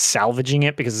rather than salvaging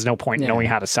it, because there's no point in knowing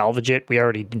how to salvage it. We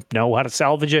already know how to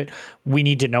salvage it. We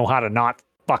need to know how to not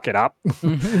fuck it up.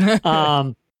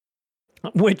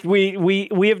 Which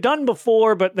we have done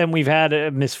before, but then we've had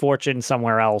a misfortune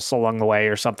somewhere else along the way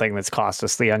or something that's cost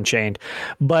us the Unchained.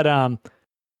 But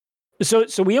so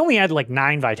we only had like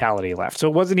 9 vitality left, so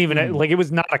it wasn't even it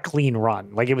was not a clean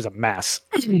run. Like, it was a mess.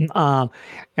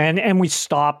 And we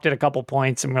stopped at a couple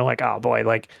points, and we're like, oh boy,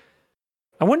 like,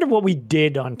 I wonder what we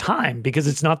did on time, because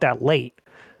it's not that late.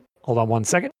 Hold on one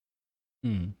second.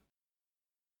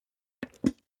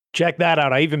 Check that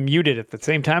out. I even muted at the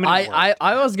same time. I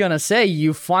was gonna say,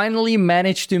 you finally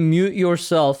managed to mute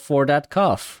yourself for that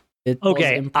cough.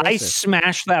 Okay, I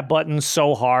smashed that button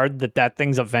so hard that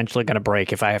thing's eventually gonna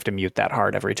break if I have to mute that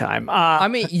hard every time. I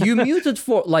mean, you muted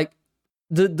for like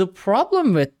the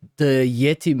problem with the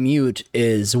Yeti mute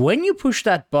is when you push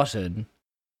that button,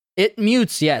 it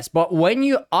mutes, yes, but when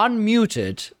you unmute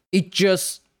it, it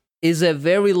just is a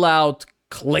very loud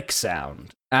click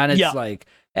sound. And it's like,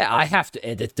 I have to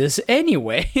edit this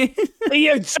anyway.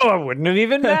 Yeah, so it wouldn't have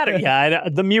even mattered. Yeah,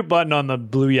 the mute button on the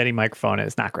Blue Yeti microphone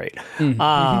is not great.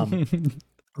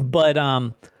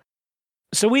 But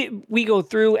so we go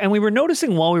through, and we were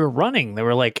noticing while we were running, they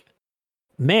were like,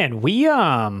 man,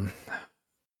 we're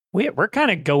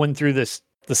kind of going through this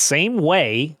the same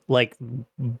way, like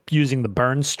using the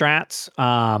burn strats,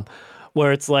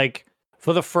 where it's like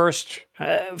for the first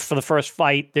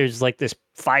fight, there's like this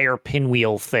fire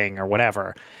pinwheel thing or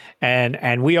whatever.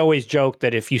 And we always joke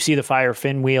that if you see the fire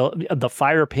pinwheel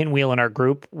in our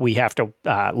group, we have to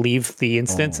leave the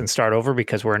instance and start over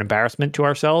because we're an embarrassment to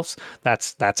ourselves.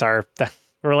 That's our.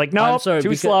 We're like, no,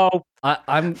 too slow.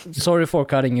 I'm sorry for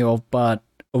cutting you off, but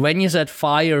when you said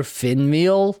fire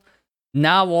pinwheel,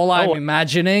 now all I'm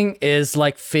imagining is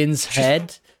like Finn's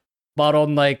head, but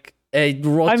on like a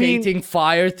rotating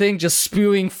fire thing, just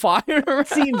spewing fire.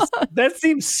 That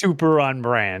seems super on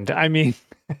brand. I mean,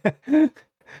 that's it.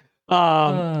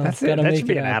 That should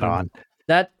be an add-on.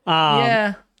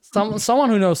 Someone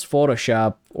who knows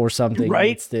Photoshop or something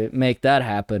needs to make that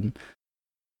happen.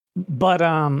 But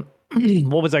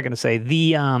what was I going to say?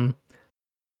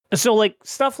 So like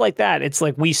stuff like that. It's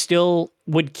like we still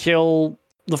would kill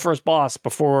the first boss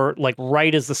before, like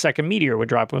right as the second meteor would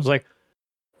drop. It was like,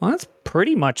 well, that's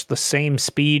pretty much the same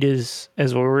speed as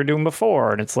what we were doing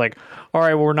before. And it's like, all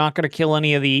right, well, we're not going to kill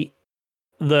any of the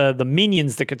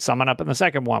minions that could summon up in the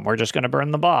second one. We're just going to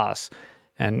burn the boss.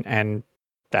 And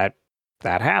that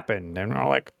happened. And we're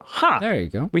like, there you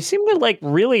go. We seem to like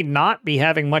really not be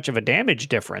having much of a damage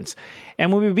difference.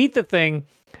 And when we beat the thing,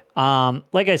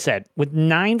 like I said, with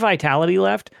 9 vitality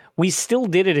left, we still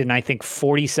did it in, I think,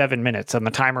 47 minutes, and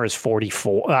the timer is 40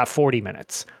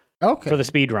 minutes for the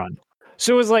speed run.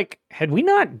 So it was like, had we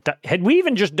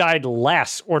even just died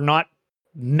less or not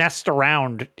messed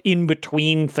around in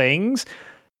between things,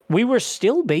 we were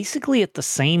still basically at the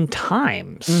same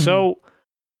time. Mm-hmm. So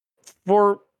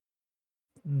for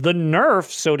the nerf,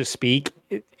 so to speak,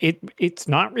 it's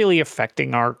not really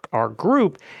affecting our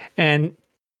group. And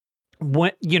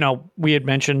when, we had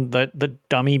mentioned the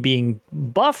dummy being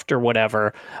buffed or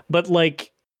whatever, but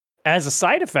like as a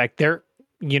side effect, they're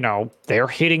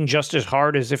hitting just as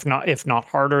hard as if not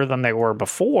harder than they were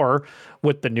before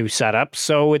with the new setup.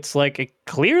 So it's like it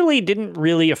clearly didn't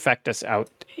really affect us out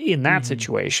in that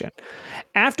situation.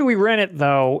 After we ran it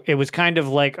though, it was kind of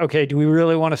like, okay, do we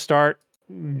really want to start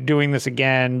doing this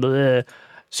again? Bleh.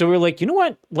 So we're like, you know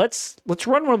what? Let's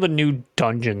run one of the new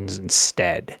dungeons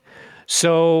instead.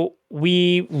 So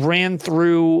we ran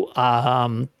through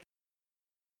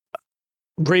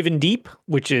Graven Deep,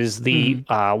 which is the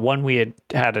one we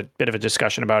had a bit of a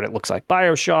discussion about. It looks like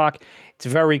BioShock. It's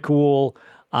very cool.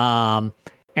 And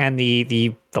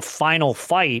the final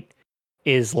fight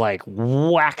is like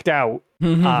whacked out.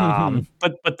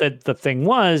 But the thing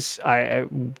was, I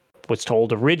was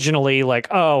told originally, like,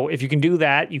 oh, if you can do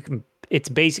that, it's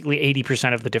basically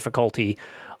 80% of the difficulty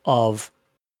of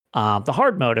the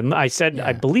hard mode. And I said,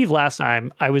 I believe last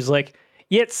time, I was like,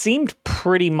 yeah, it seemed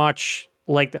pretty much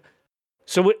like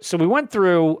So we went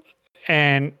through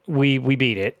and we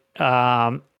beat it.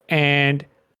 And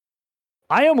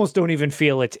I almost don't even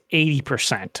feel it's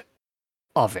 80%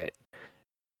 of it.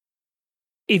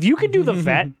 If you can do the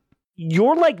vet,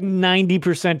 you're like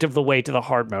 90% of the way to the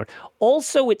hard mode.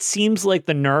 Also, it seems like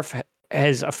the nerf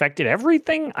has affected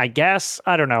everything, I guess.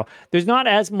 I don't know. There's not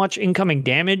as much incoming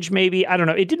damage, maybe. I don't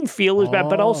know. It didn't feel as bad,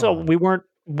 but also we weren't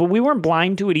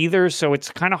blind to it either, so it's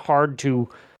kind of hard to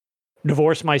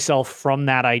divorce myself from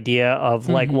that idea of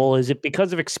like, well, is it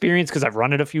because of experience? Because I've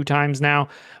run it a few times now.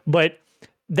 But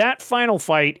that final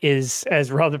fight is,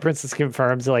 as Rob the Princess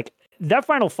confirms, like that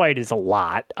final fight is a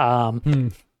lot. I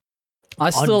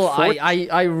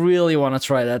really want to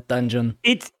try that dungeon.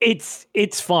 It's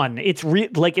fun. It's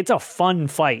it's a fun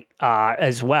fight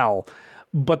as well.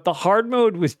 But the hard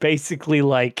mode was basically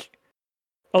like,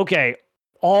 okay,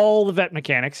 all the vet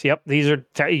mechanics. Yep, these are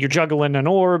you're juggling an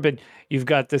orb, and you've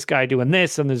got this guy doing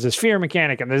this, and there's this fear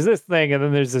mechanic, and there's this thing, and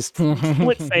then there's this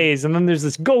split phase, and then there's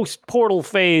this ghost portal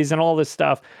phase, and all this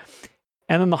stuff.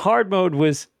 And then the hard mode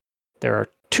was there are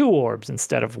 2 orbs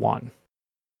instead of 1.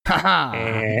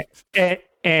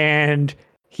 and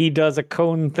he does a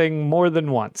cone thing more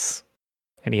than once,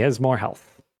 and he has more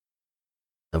health.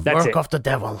 That's work of the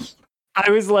devil.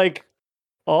 I was like,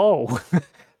 oh.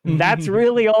 That's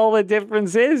really all the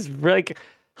difference is. Like,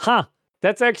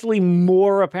 that's actually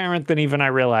more apparent than even I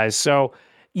realized. So,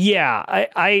 yeah,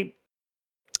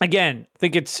 Again, I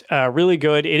think it's really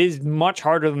good. It is much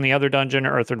harder than the other dungeon,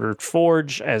 Earthenroot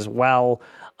Forge, as well.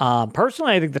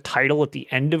 Personally, I think the title at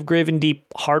the end of Graven Deep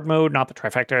hard mode, not the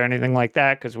trifecta or anything like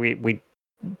that, because we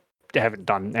haven't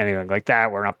done anything like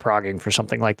that. We're not progging for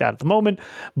something like that at the moment.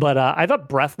 But I thought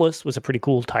Breathless was a pretty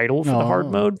cool title for the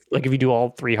hard mode. Like if you do all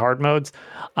 3 hard modes.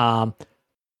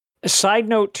 A side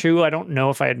note too, I don't know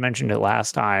if I had mentioned it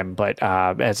last time, but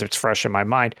as it's fresh in my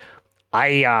mind,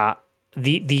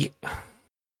 the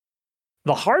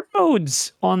hard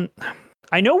modes on,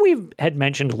 I know we had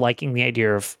mentioned liking the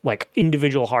idea of like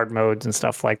individual hard modes and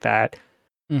stuff like that.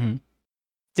 Mm-hmm.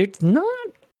 There's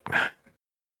not.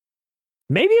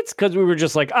 Maybe it's because we were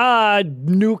just like,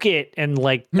 nuke it, and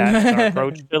like that's our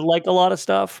approach to like a lot of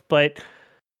stuff. But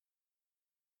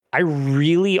I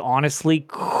really honestly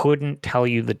couldn't tell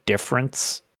you the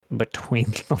difference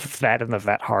between the vet and the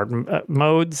vet hard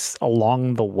modes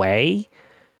along the way.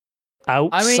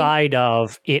 Outside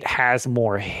of it has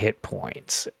more hit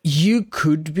points. You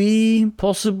could be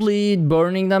possibly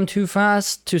burning them too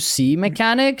fast to see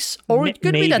mechanics, or it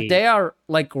could be that they are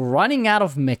like running out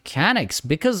of mechanics,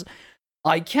 because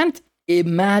I can't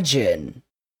imagine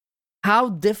how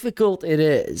difficult it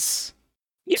is.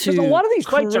 Because a lot of these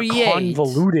fights are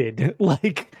convoluted.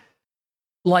 Like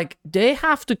they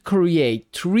have to create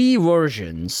 3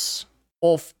 versions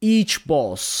of each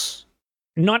boss.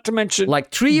 Not to mention like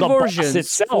 3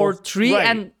 versions for 3 right.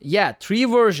 and 3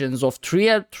 versions of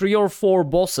 3 or 4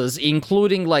 bosses,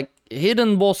 including like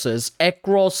hidden bosses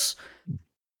across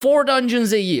 4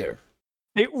 dungeons a year.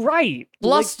 Right.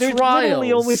 Plus there's trials.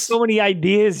 Literally only so many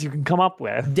ideas you can come up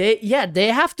with. They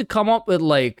have to come up with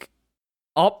like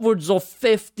upwards of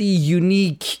 50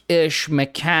 unique-ish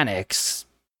mechanics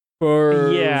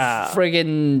per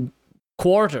friggin'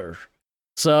 quarter.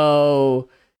 So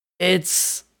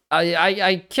it's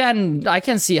I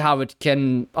can see how it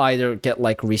can either get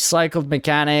like recycled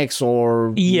mechanics,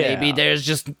 or maybe there's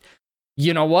just,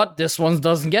 you know what, this one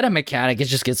doesn't get a mechanic, it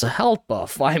just gets a health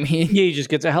buff. I mean, he just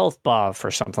gets a health buff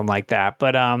or something like that.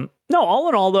 But no, all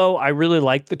in all though, I really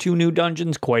like the 2 new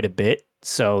dungeons quite a bit.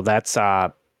 So that's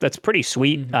pretty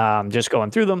sweet. Mm-hmm. Just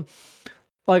going through them.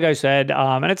 Like I said,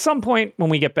 and at some point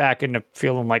when we get back into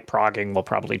feeling like progging, we'll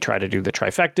probably try to do the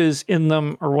trifectas in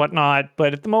them or whatnot.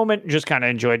 But at the moment, just kind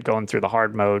of enjoyed going through the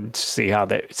hard mode to see how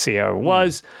it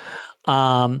was.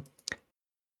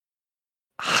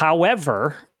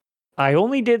 However, I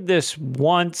only did this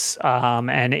once,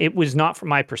 and it was not from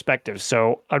my perspective.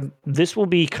 So this will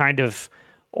be kind of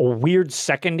a weird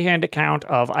secondhand account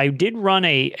of, I did run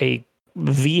a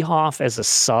VHOF as a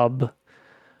sub.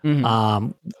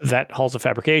 Mm-hmm. That Halls of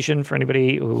Fabrication, for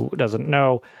anybody who doesn't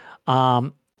know,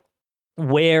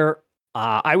 where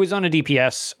I was on a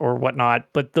DPS or whatnot,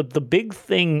 but the big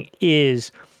thing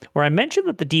is where I mentioned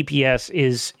that the DPS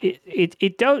is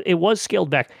it was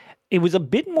scaled back. It was a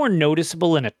bit more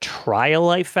noticeable in a trial,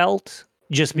 I felt,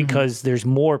 just because there's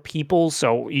more people,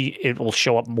 so it will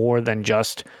show up more than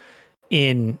just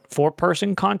in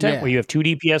 4-person content where you have 2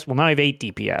 DPS. Well, now I have 8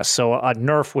 DPS, so a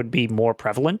nerf would be more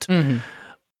prevalent. Mm-hmm.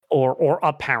 Or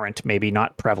apparent, maybe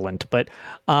not prevalent, but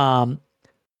the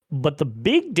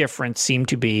big difference seemed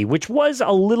to be, which was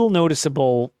a little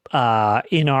noticeable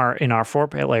in our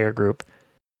 4-player group,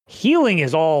 healing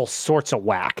is all sorts of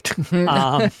whacked.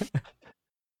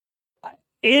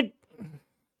 It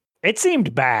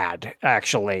seemed bad,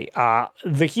 actually.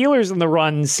 The healers in the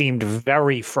run seemed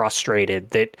very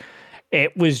frustrated that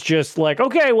it was just like,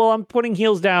 okay, well, I'm putting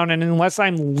heals down, and unless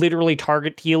I'm literally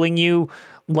target healing you,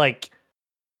 like,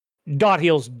 dot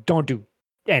heals don't do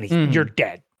anything. You're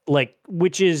dead. Like,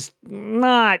 which is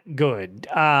not good.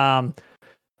 But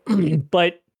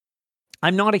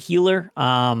I'm not a healer.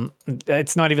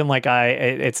 It's not even like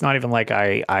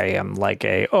I am like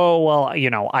I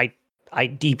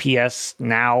DPS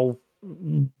now,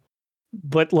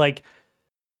 but like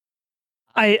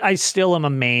I still am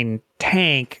a main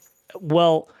tank.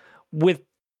 Well, with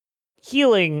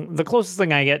healing, the closest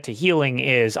thing I get to healing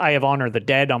is I have Honor the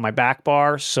Dead on my back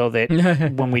bar, so that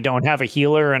when we don't have a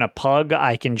healer and a pug,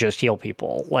 I can just heal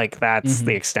people. Like, that's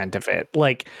the extent of it.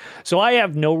 Like, so I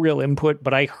have no real input,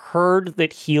 but I heard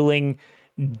that healing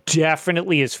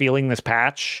definitely is feeling this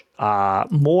patch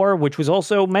more, which was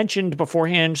also mentioned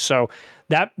beforehand. So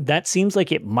that seems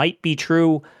like it might be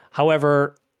true.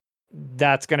 However,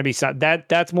 that's going to be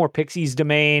that's more Pixie's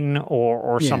domain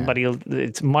or somebody.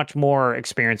 It's much more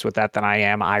experienced with that than I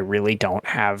am. I really don't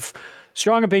have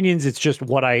strong opinions. It's just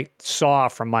what I saw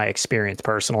from my experience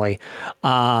personally.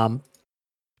 But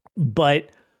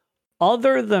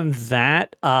other than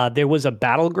that, there was a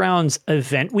Battlegrounds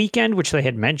event weekend, which they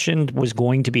had mentioned was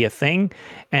going to be a thing,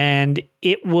 and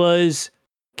it was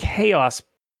chaos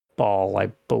Ball, I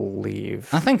believe.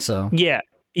 I think so. Yeah,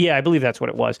 I believe that's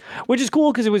what it was. Which is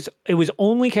cool because it was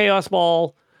only Chaos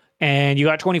Ball, and you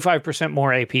got 25%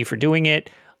 more AP for doing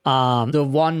it. The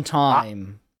one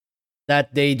time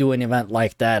that they do an event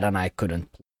like that, and I couldn't.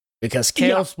 Because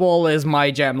Chaos Ball is my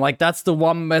jam. Like, that's the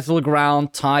one Metal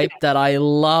Ground type that I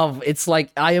love. It's like,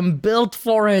 I am built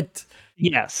for it.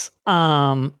 Yes.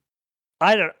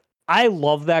 I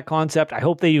love that concept. I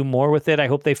hope they do more with it. I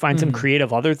hope they find some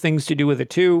creative other things to do with it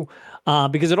too.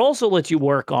 Because it also lets you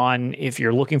work on, if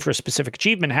you're looking for a specific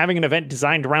achievement, having an event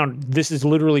designed around this is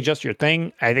literally just your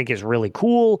thing, I think is really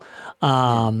cool.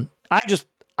 I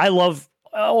love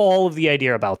all of the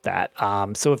idea about that.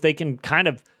 So if they can kind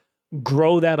of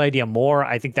grow that idea more,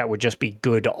 I think that would just be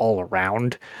good all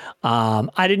around.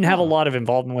 I didn't have a lot of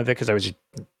involvement with it because I was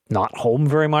not home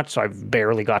very much, so I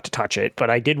barely got to touch it, but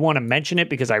I did want to mention it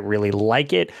because I really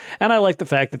like it, and I like the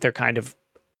fact that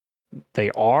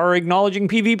they are acknowledging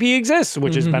PvP exists,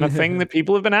 which has been a thing that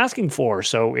people have been asking for,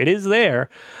 so it is there.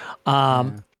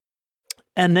 And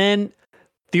then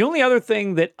the only other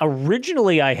thing that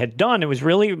originally I had done, it was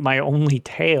really my only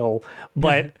tale,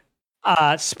 but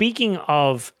speaking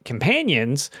of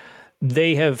companions,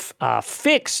 they have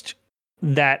fixed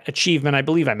that achievement. I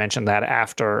believe I mentioned that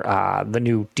after the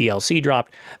new DLC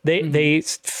dropped. They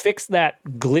fixed that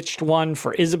glitched one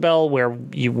for Isabel where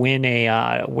you win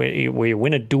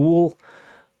a duel,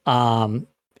 and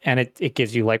it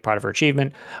gives you like part of her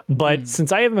achievement. But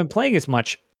since I haven't been playing as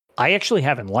much, I actually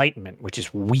have Enlightenment, which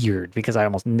is weird because I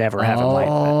almost never have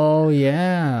Enlightenment. Oh,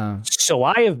 yeah. So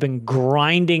I have been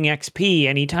grinding XP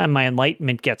anytime my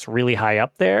Enlightenment gets really high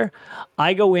up there.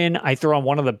 I go in, I throw on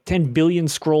one of the 10 billion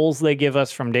scrolls they give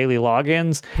us from daily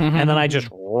logins, and then I just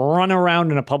run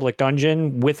around in a public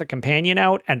dungeon with a companion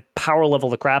out and power level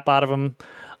the crap out of them.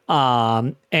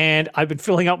 And I've been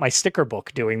filling out my sticker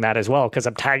book doing that as well because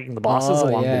I'm tagging the bosses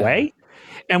along the way.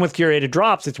 And with curated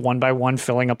drops, it's one by one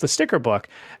filling up the sticker book.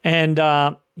 And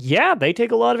they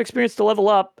take a lot of experience to level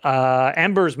up.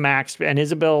 Ember's max and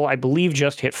Isabel, I believe,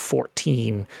 just hit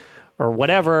 14 or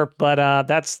whatever. But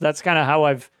that's kind of how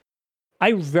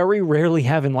I very rarely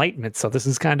have Enlightenment. So this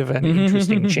is kind of an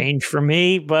interesting change for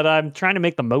me. But I'm trying to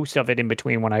make the most of it in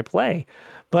between when I play.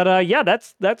 But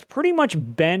that's pretty much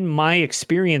been my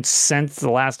experience since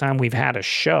the last time we've had a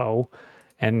show.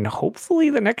 And hopefully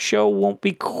the next show won't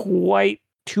be quite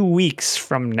 2 weeks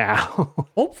from now.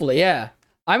 Hopefully, yeah.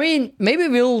 I mean, maybe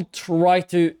we'll try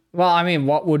to... Well, I mean,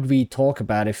 what would we talk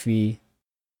about if we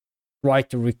try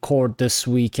to record this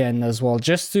weekend as well?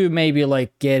 Just to maybe,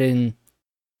 like, get in...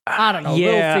 I don't know.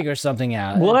 We'll figure something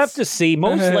out. We'll have to see.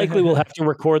 Most likely we'll have to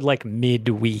record, like,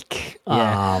 midweek.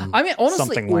 Yeah. I mean,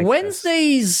 honestly, like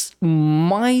Wednesdays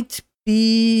might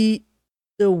be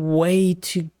the way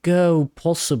to go,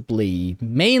 possibly.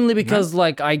 Mainly because,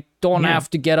 like, I don't have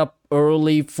to get up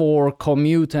early for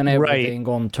commute and everything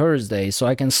on Thursday, so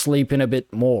I can sleep in a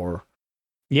bit more.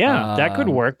 Yeah, that could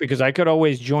work because I could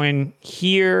always join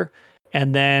here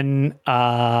and then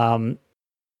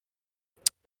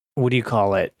what do you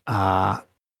call it? I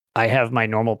have my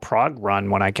normal prog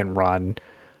run when I can run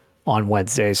on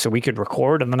Wednesdays, so we could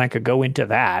record and then I could go into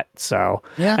that. So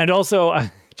and also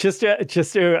just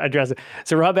to address it.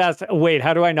 So Rob asked, wait,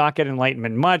 how do I not get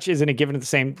Enlightenment? Much? Isn't it given at the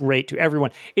same rate to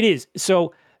everyone? It is.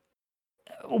 So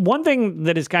one thing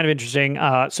that is kind of interesting,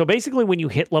 so basically when you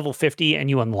hit level 50 and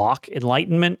you unlock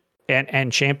Enlightenment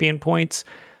and champion points,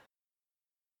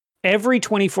 every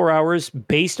 24 hours,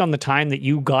 based on the time that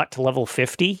you got to level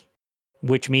 50,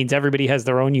 which means everybody has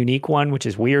their own unique one, which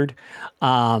is weird.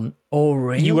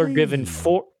 Really? You are given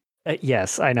 4...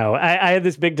 yes, I know. I had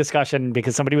this big discussion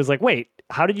because somebody was like, wait,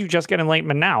 how did you just get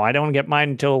Enlightenment now? I don't get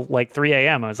mine until like 3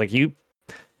 a.m. I was like, you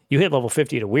hit level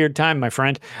 50 at a weird time, my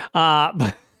friend.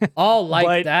 That.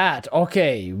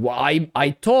 Okay. Well,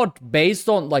 I thought based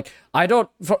on, like, I don't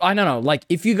know, like,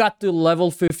 if you got to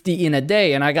level 50 in a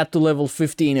day and I got to level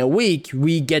 50 in a week,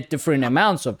 we get different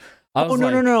amounts of... No.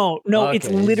 Okay, it's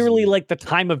literally like the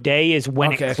time of day is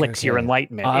when it clicks your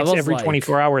Enlightenment. It's every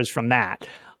 24 hours from that.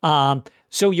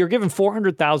 So you're given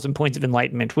 400,000 points of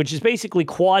Enlightenment, which is basically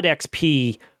quad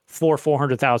XP for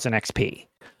 400,000 XP.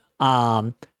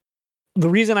 The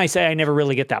reason I say I never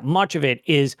really get that much of it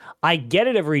is I get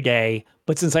it every day,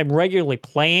 but since I'm regularly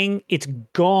playing, it's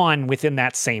gone within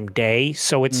that same day.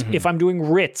 So it's if I'm doing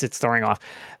writs, it's throwing off.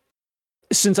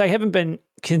 Since I haven't been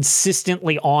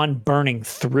consistently on burning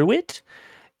through it,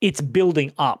 it's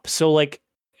building up. So like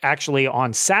actually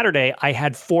on Saturday, I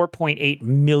had 4.8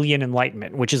 million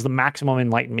Enlightenment, which is the maximum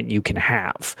Enlightenment you can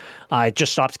have. It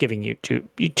just stops giving you to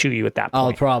you at that point.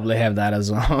 I'll probably have that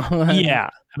as well. Yeah.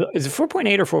 Is it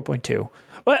 4.8 or 4.2?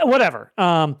 Whatever.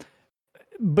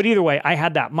 but either way, I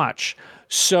had that much.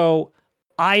 So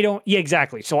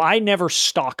exactly. So I never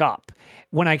stock up.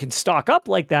 When I can stock up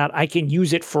like that, I can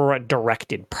use it for a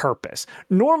directed purpose.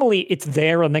 Normally it's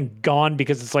there and then gone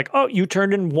because it's like, oh, you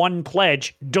turned in one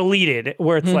pledge, deleted,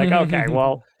 where it's like, okay,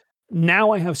 well,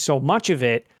 now I have so much of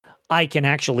it, I can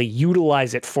actually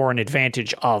utilize it for an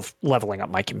advantage of leveling up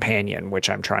my companion, which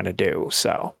I'm trying to do.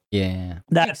 So yeah,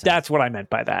 that's what I meant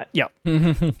by that. Yep.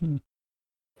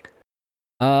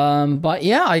 But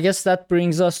yeah, I guess that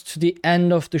brings us to the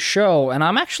end of the show, and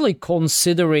I'm actually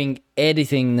considering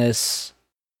editing this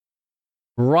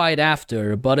right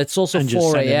after, but it's also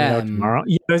 4 a.m.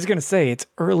 Yeah, I was gonna say it's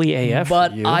early AF,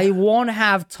 but for you. I won't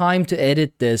have time to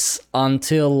edit this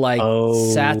until like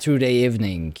Saturday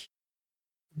evening.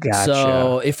 Gotcha.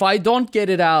 So if I don't get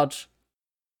it out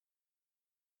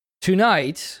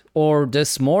tonight or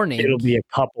this morning, it'll be a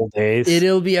couple days.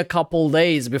 It'll be a couple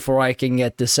days before I can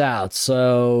get this out.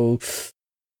 So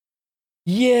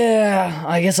yeah,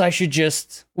 I guess I should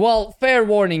just... Well, fair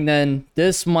warning then,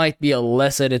 this might be a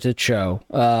less edited show.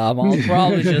 I'll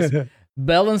probably just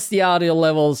balance the audio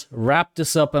levels, wrap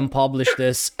this up and publish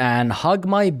this, and hug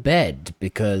my bed,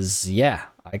 because, yeah,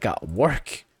 I got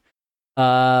work.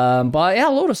 But yeah,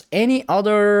 Lotus, any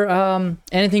other,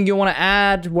 anything you want to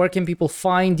add? Where can people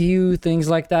find you? Things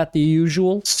like that, the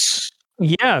usual?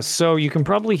 Yeah, so you can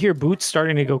probably hear Boots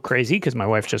starting to go crazy because my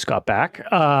wife just got back.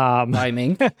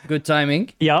 Timing. Good timing.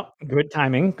 Yep, good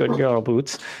timing. Good girl,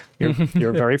 Boots.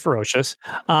 You're very ferocious.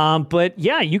 But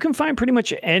yeah, you can find pretty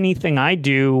much anything I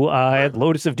do at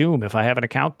Lotus of Doom if I have an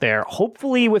account there.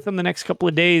 Hopefully within the next couple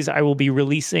of days, I will be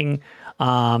releasing,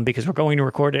 because we're going to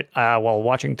record it while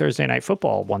watching Thursday Night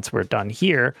Football once we're done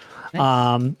here,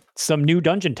 some new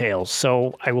Dungeon Tales.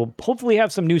 So I will hopefully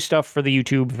have some new stuff for the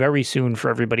YouTube very soon for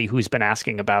everybody who's been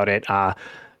asking about it.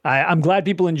 I'm glad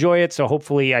people enjoy it, so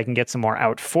hopefully I can get some more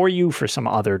out for you for some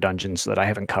other dungeons that I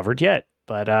haven't covered yet.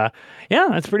 But yeah,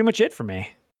 that's pretty much it for me.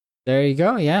 There you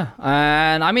go, yeah.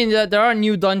 And I mean, there are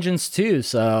new dungeons too,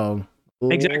 so...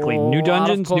 Exactly. New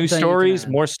dungeons, new stories,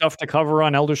 more stuff to cover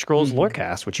on Elder Scrolls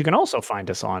Lorecast, which you can also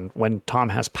find us on when Tom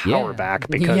has power back,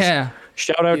 because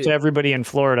shout out to everybody in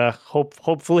Florida.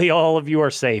 Hopefully all of you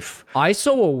are safe. I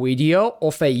saw a video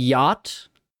of a yacht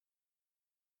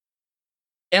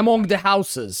among the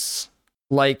houses.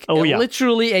 Like,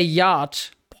 literally a yacht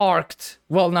parked.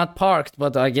 Well, not parked,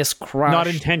 but I guess crashed. Not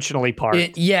intentionally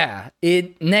parked.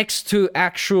 It next to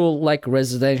actual, like,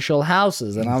 residential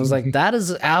houses. And I was like, that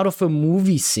is out of a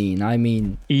movie scene. I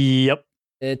mean... Yep.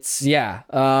 It's,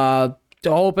 I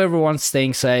hope everyone's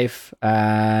staying safe.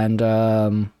 And,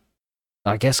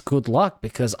 I guess good luck,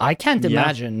 because I can't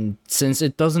imagine, since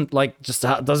it doesn't, like, just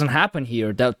doesn't happen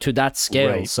here to that scale.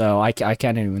 Right. So I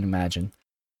can't even imagine.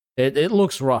 It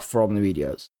looks rough from the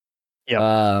videos.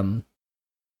 Yeah.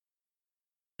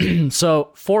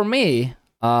 So for me,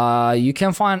 you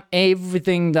can find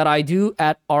everything that I do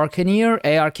at Arkhaniir,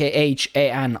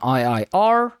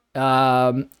 ARKHANIIR.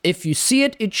 If you see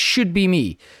it, it should be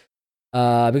me,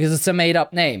 because it's a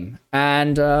made-up name.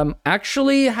 And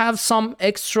actually have some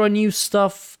extra new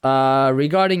stuff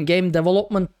regarding game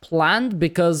development planned,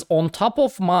 because on top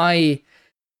of my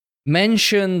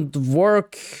mentioned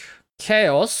work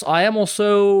chaos, I am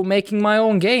also making my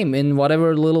own game in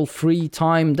whatever little free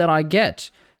time that I get.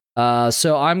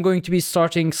 So I'm going to be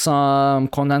starting some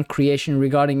content creation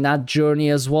regarding that journey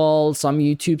as well, some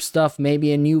YouTube stuff,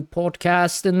 maybe a new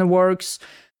podcast in the works.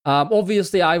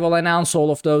 Obviously, I will announce all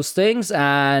of those things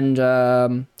and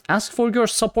ask for your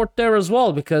support there as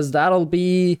well, because that'll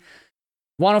be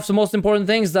one of the most important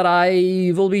things that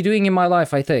I will be doing in my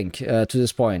life, I think, to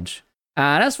this point.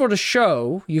 And as for the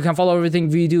show, you can follow everything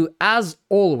we do, as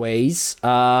always,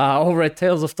 over at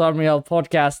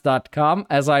talesoftamrielpodcast.com,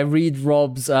 as I read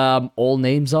Rob's all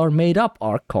names are made up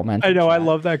comment. I know, I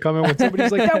love that comment when somebody's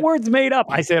like, that word's made up.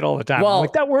 I say it all the time. Well, I'm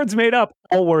like, that word's made up.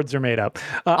 All words are made up.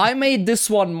 I made this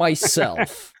one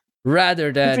myself,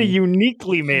 rather than... It's a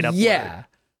uniquely made up word.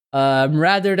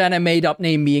 Rather than a made up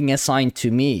name being assigned to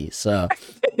me, so...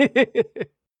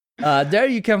 There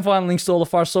you can find links to all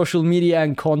of our social media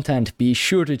and content. Be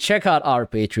sure to check out our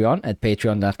Patreon at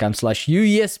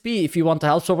patreon.com/UESP if you want to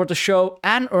help support the show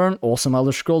and earn awesome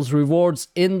Elder Scrolls rewards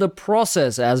in the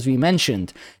process, as we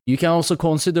mentioned. You can also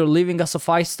consider leaving us a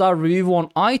 5-star review on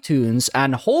iTunes,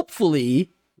 and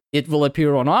hopefully it will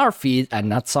appear on our feed and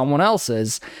not someone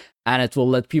else's, and it will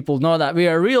let people know that we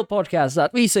are a real podcast,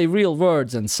 that we say real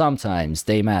words, and sometimes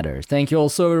they matter. Thank you all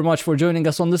so very much for joining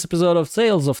us on this episode of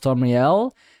Tales of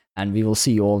Tamriel. And we will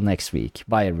see you all next week.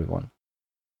 Bye, everyone.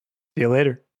 See you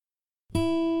later.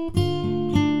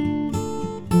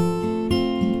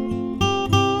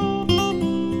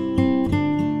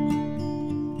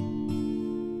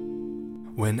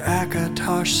 When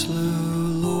Akatosh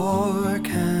slew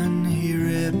Lorcan, he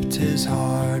ripped his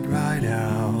heart right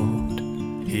out.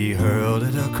 He hurled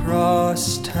it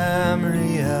across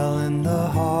Tamriel, and the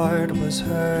heart was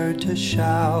heard to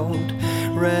shout,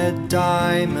 red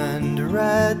diamond,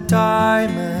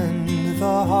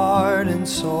 the heart and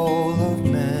soul of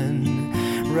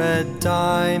men. Red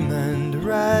diamond,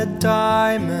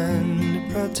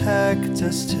 protect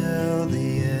us till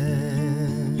the end.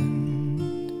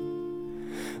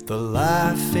 The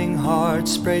laughing heart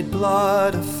sprayed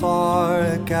blood afar,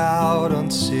 a gout on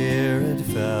Seir it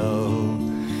fell,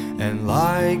 and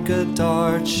like a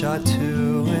dart shot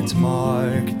to its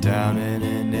mark down in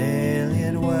an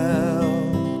alien well.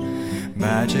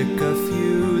 Magica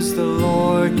fused the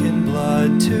Lorcan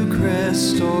blood to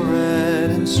crystal red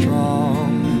and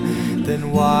strong.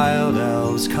 Then wild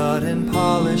elves cut and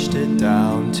polished it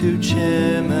down to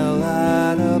Chimel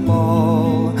at a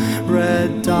ball.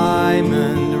 Red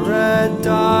diamond,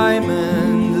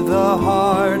 the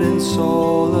heart and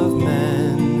soul of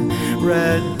men.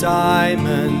 Red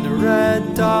diamond,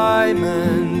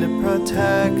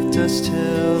 protect us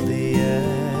till the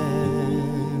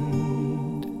end.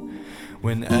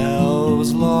 When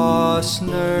elves lost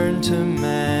Nirn to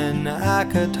men,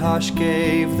 Akatosh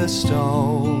gave the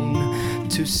stone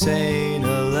to Saint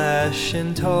Alesh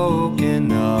in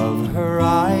token of her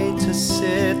right to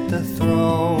sit the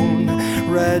throne.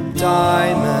 Red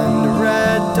diamond,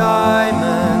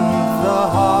 the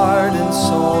heart and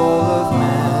soul of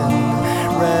men.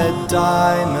 Red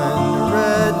diamond,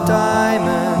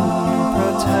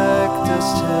 protect us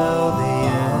till the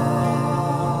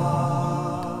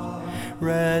end.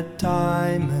 Red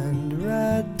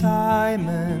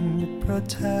diamond,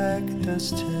 protect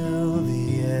us till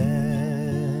the end.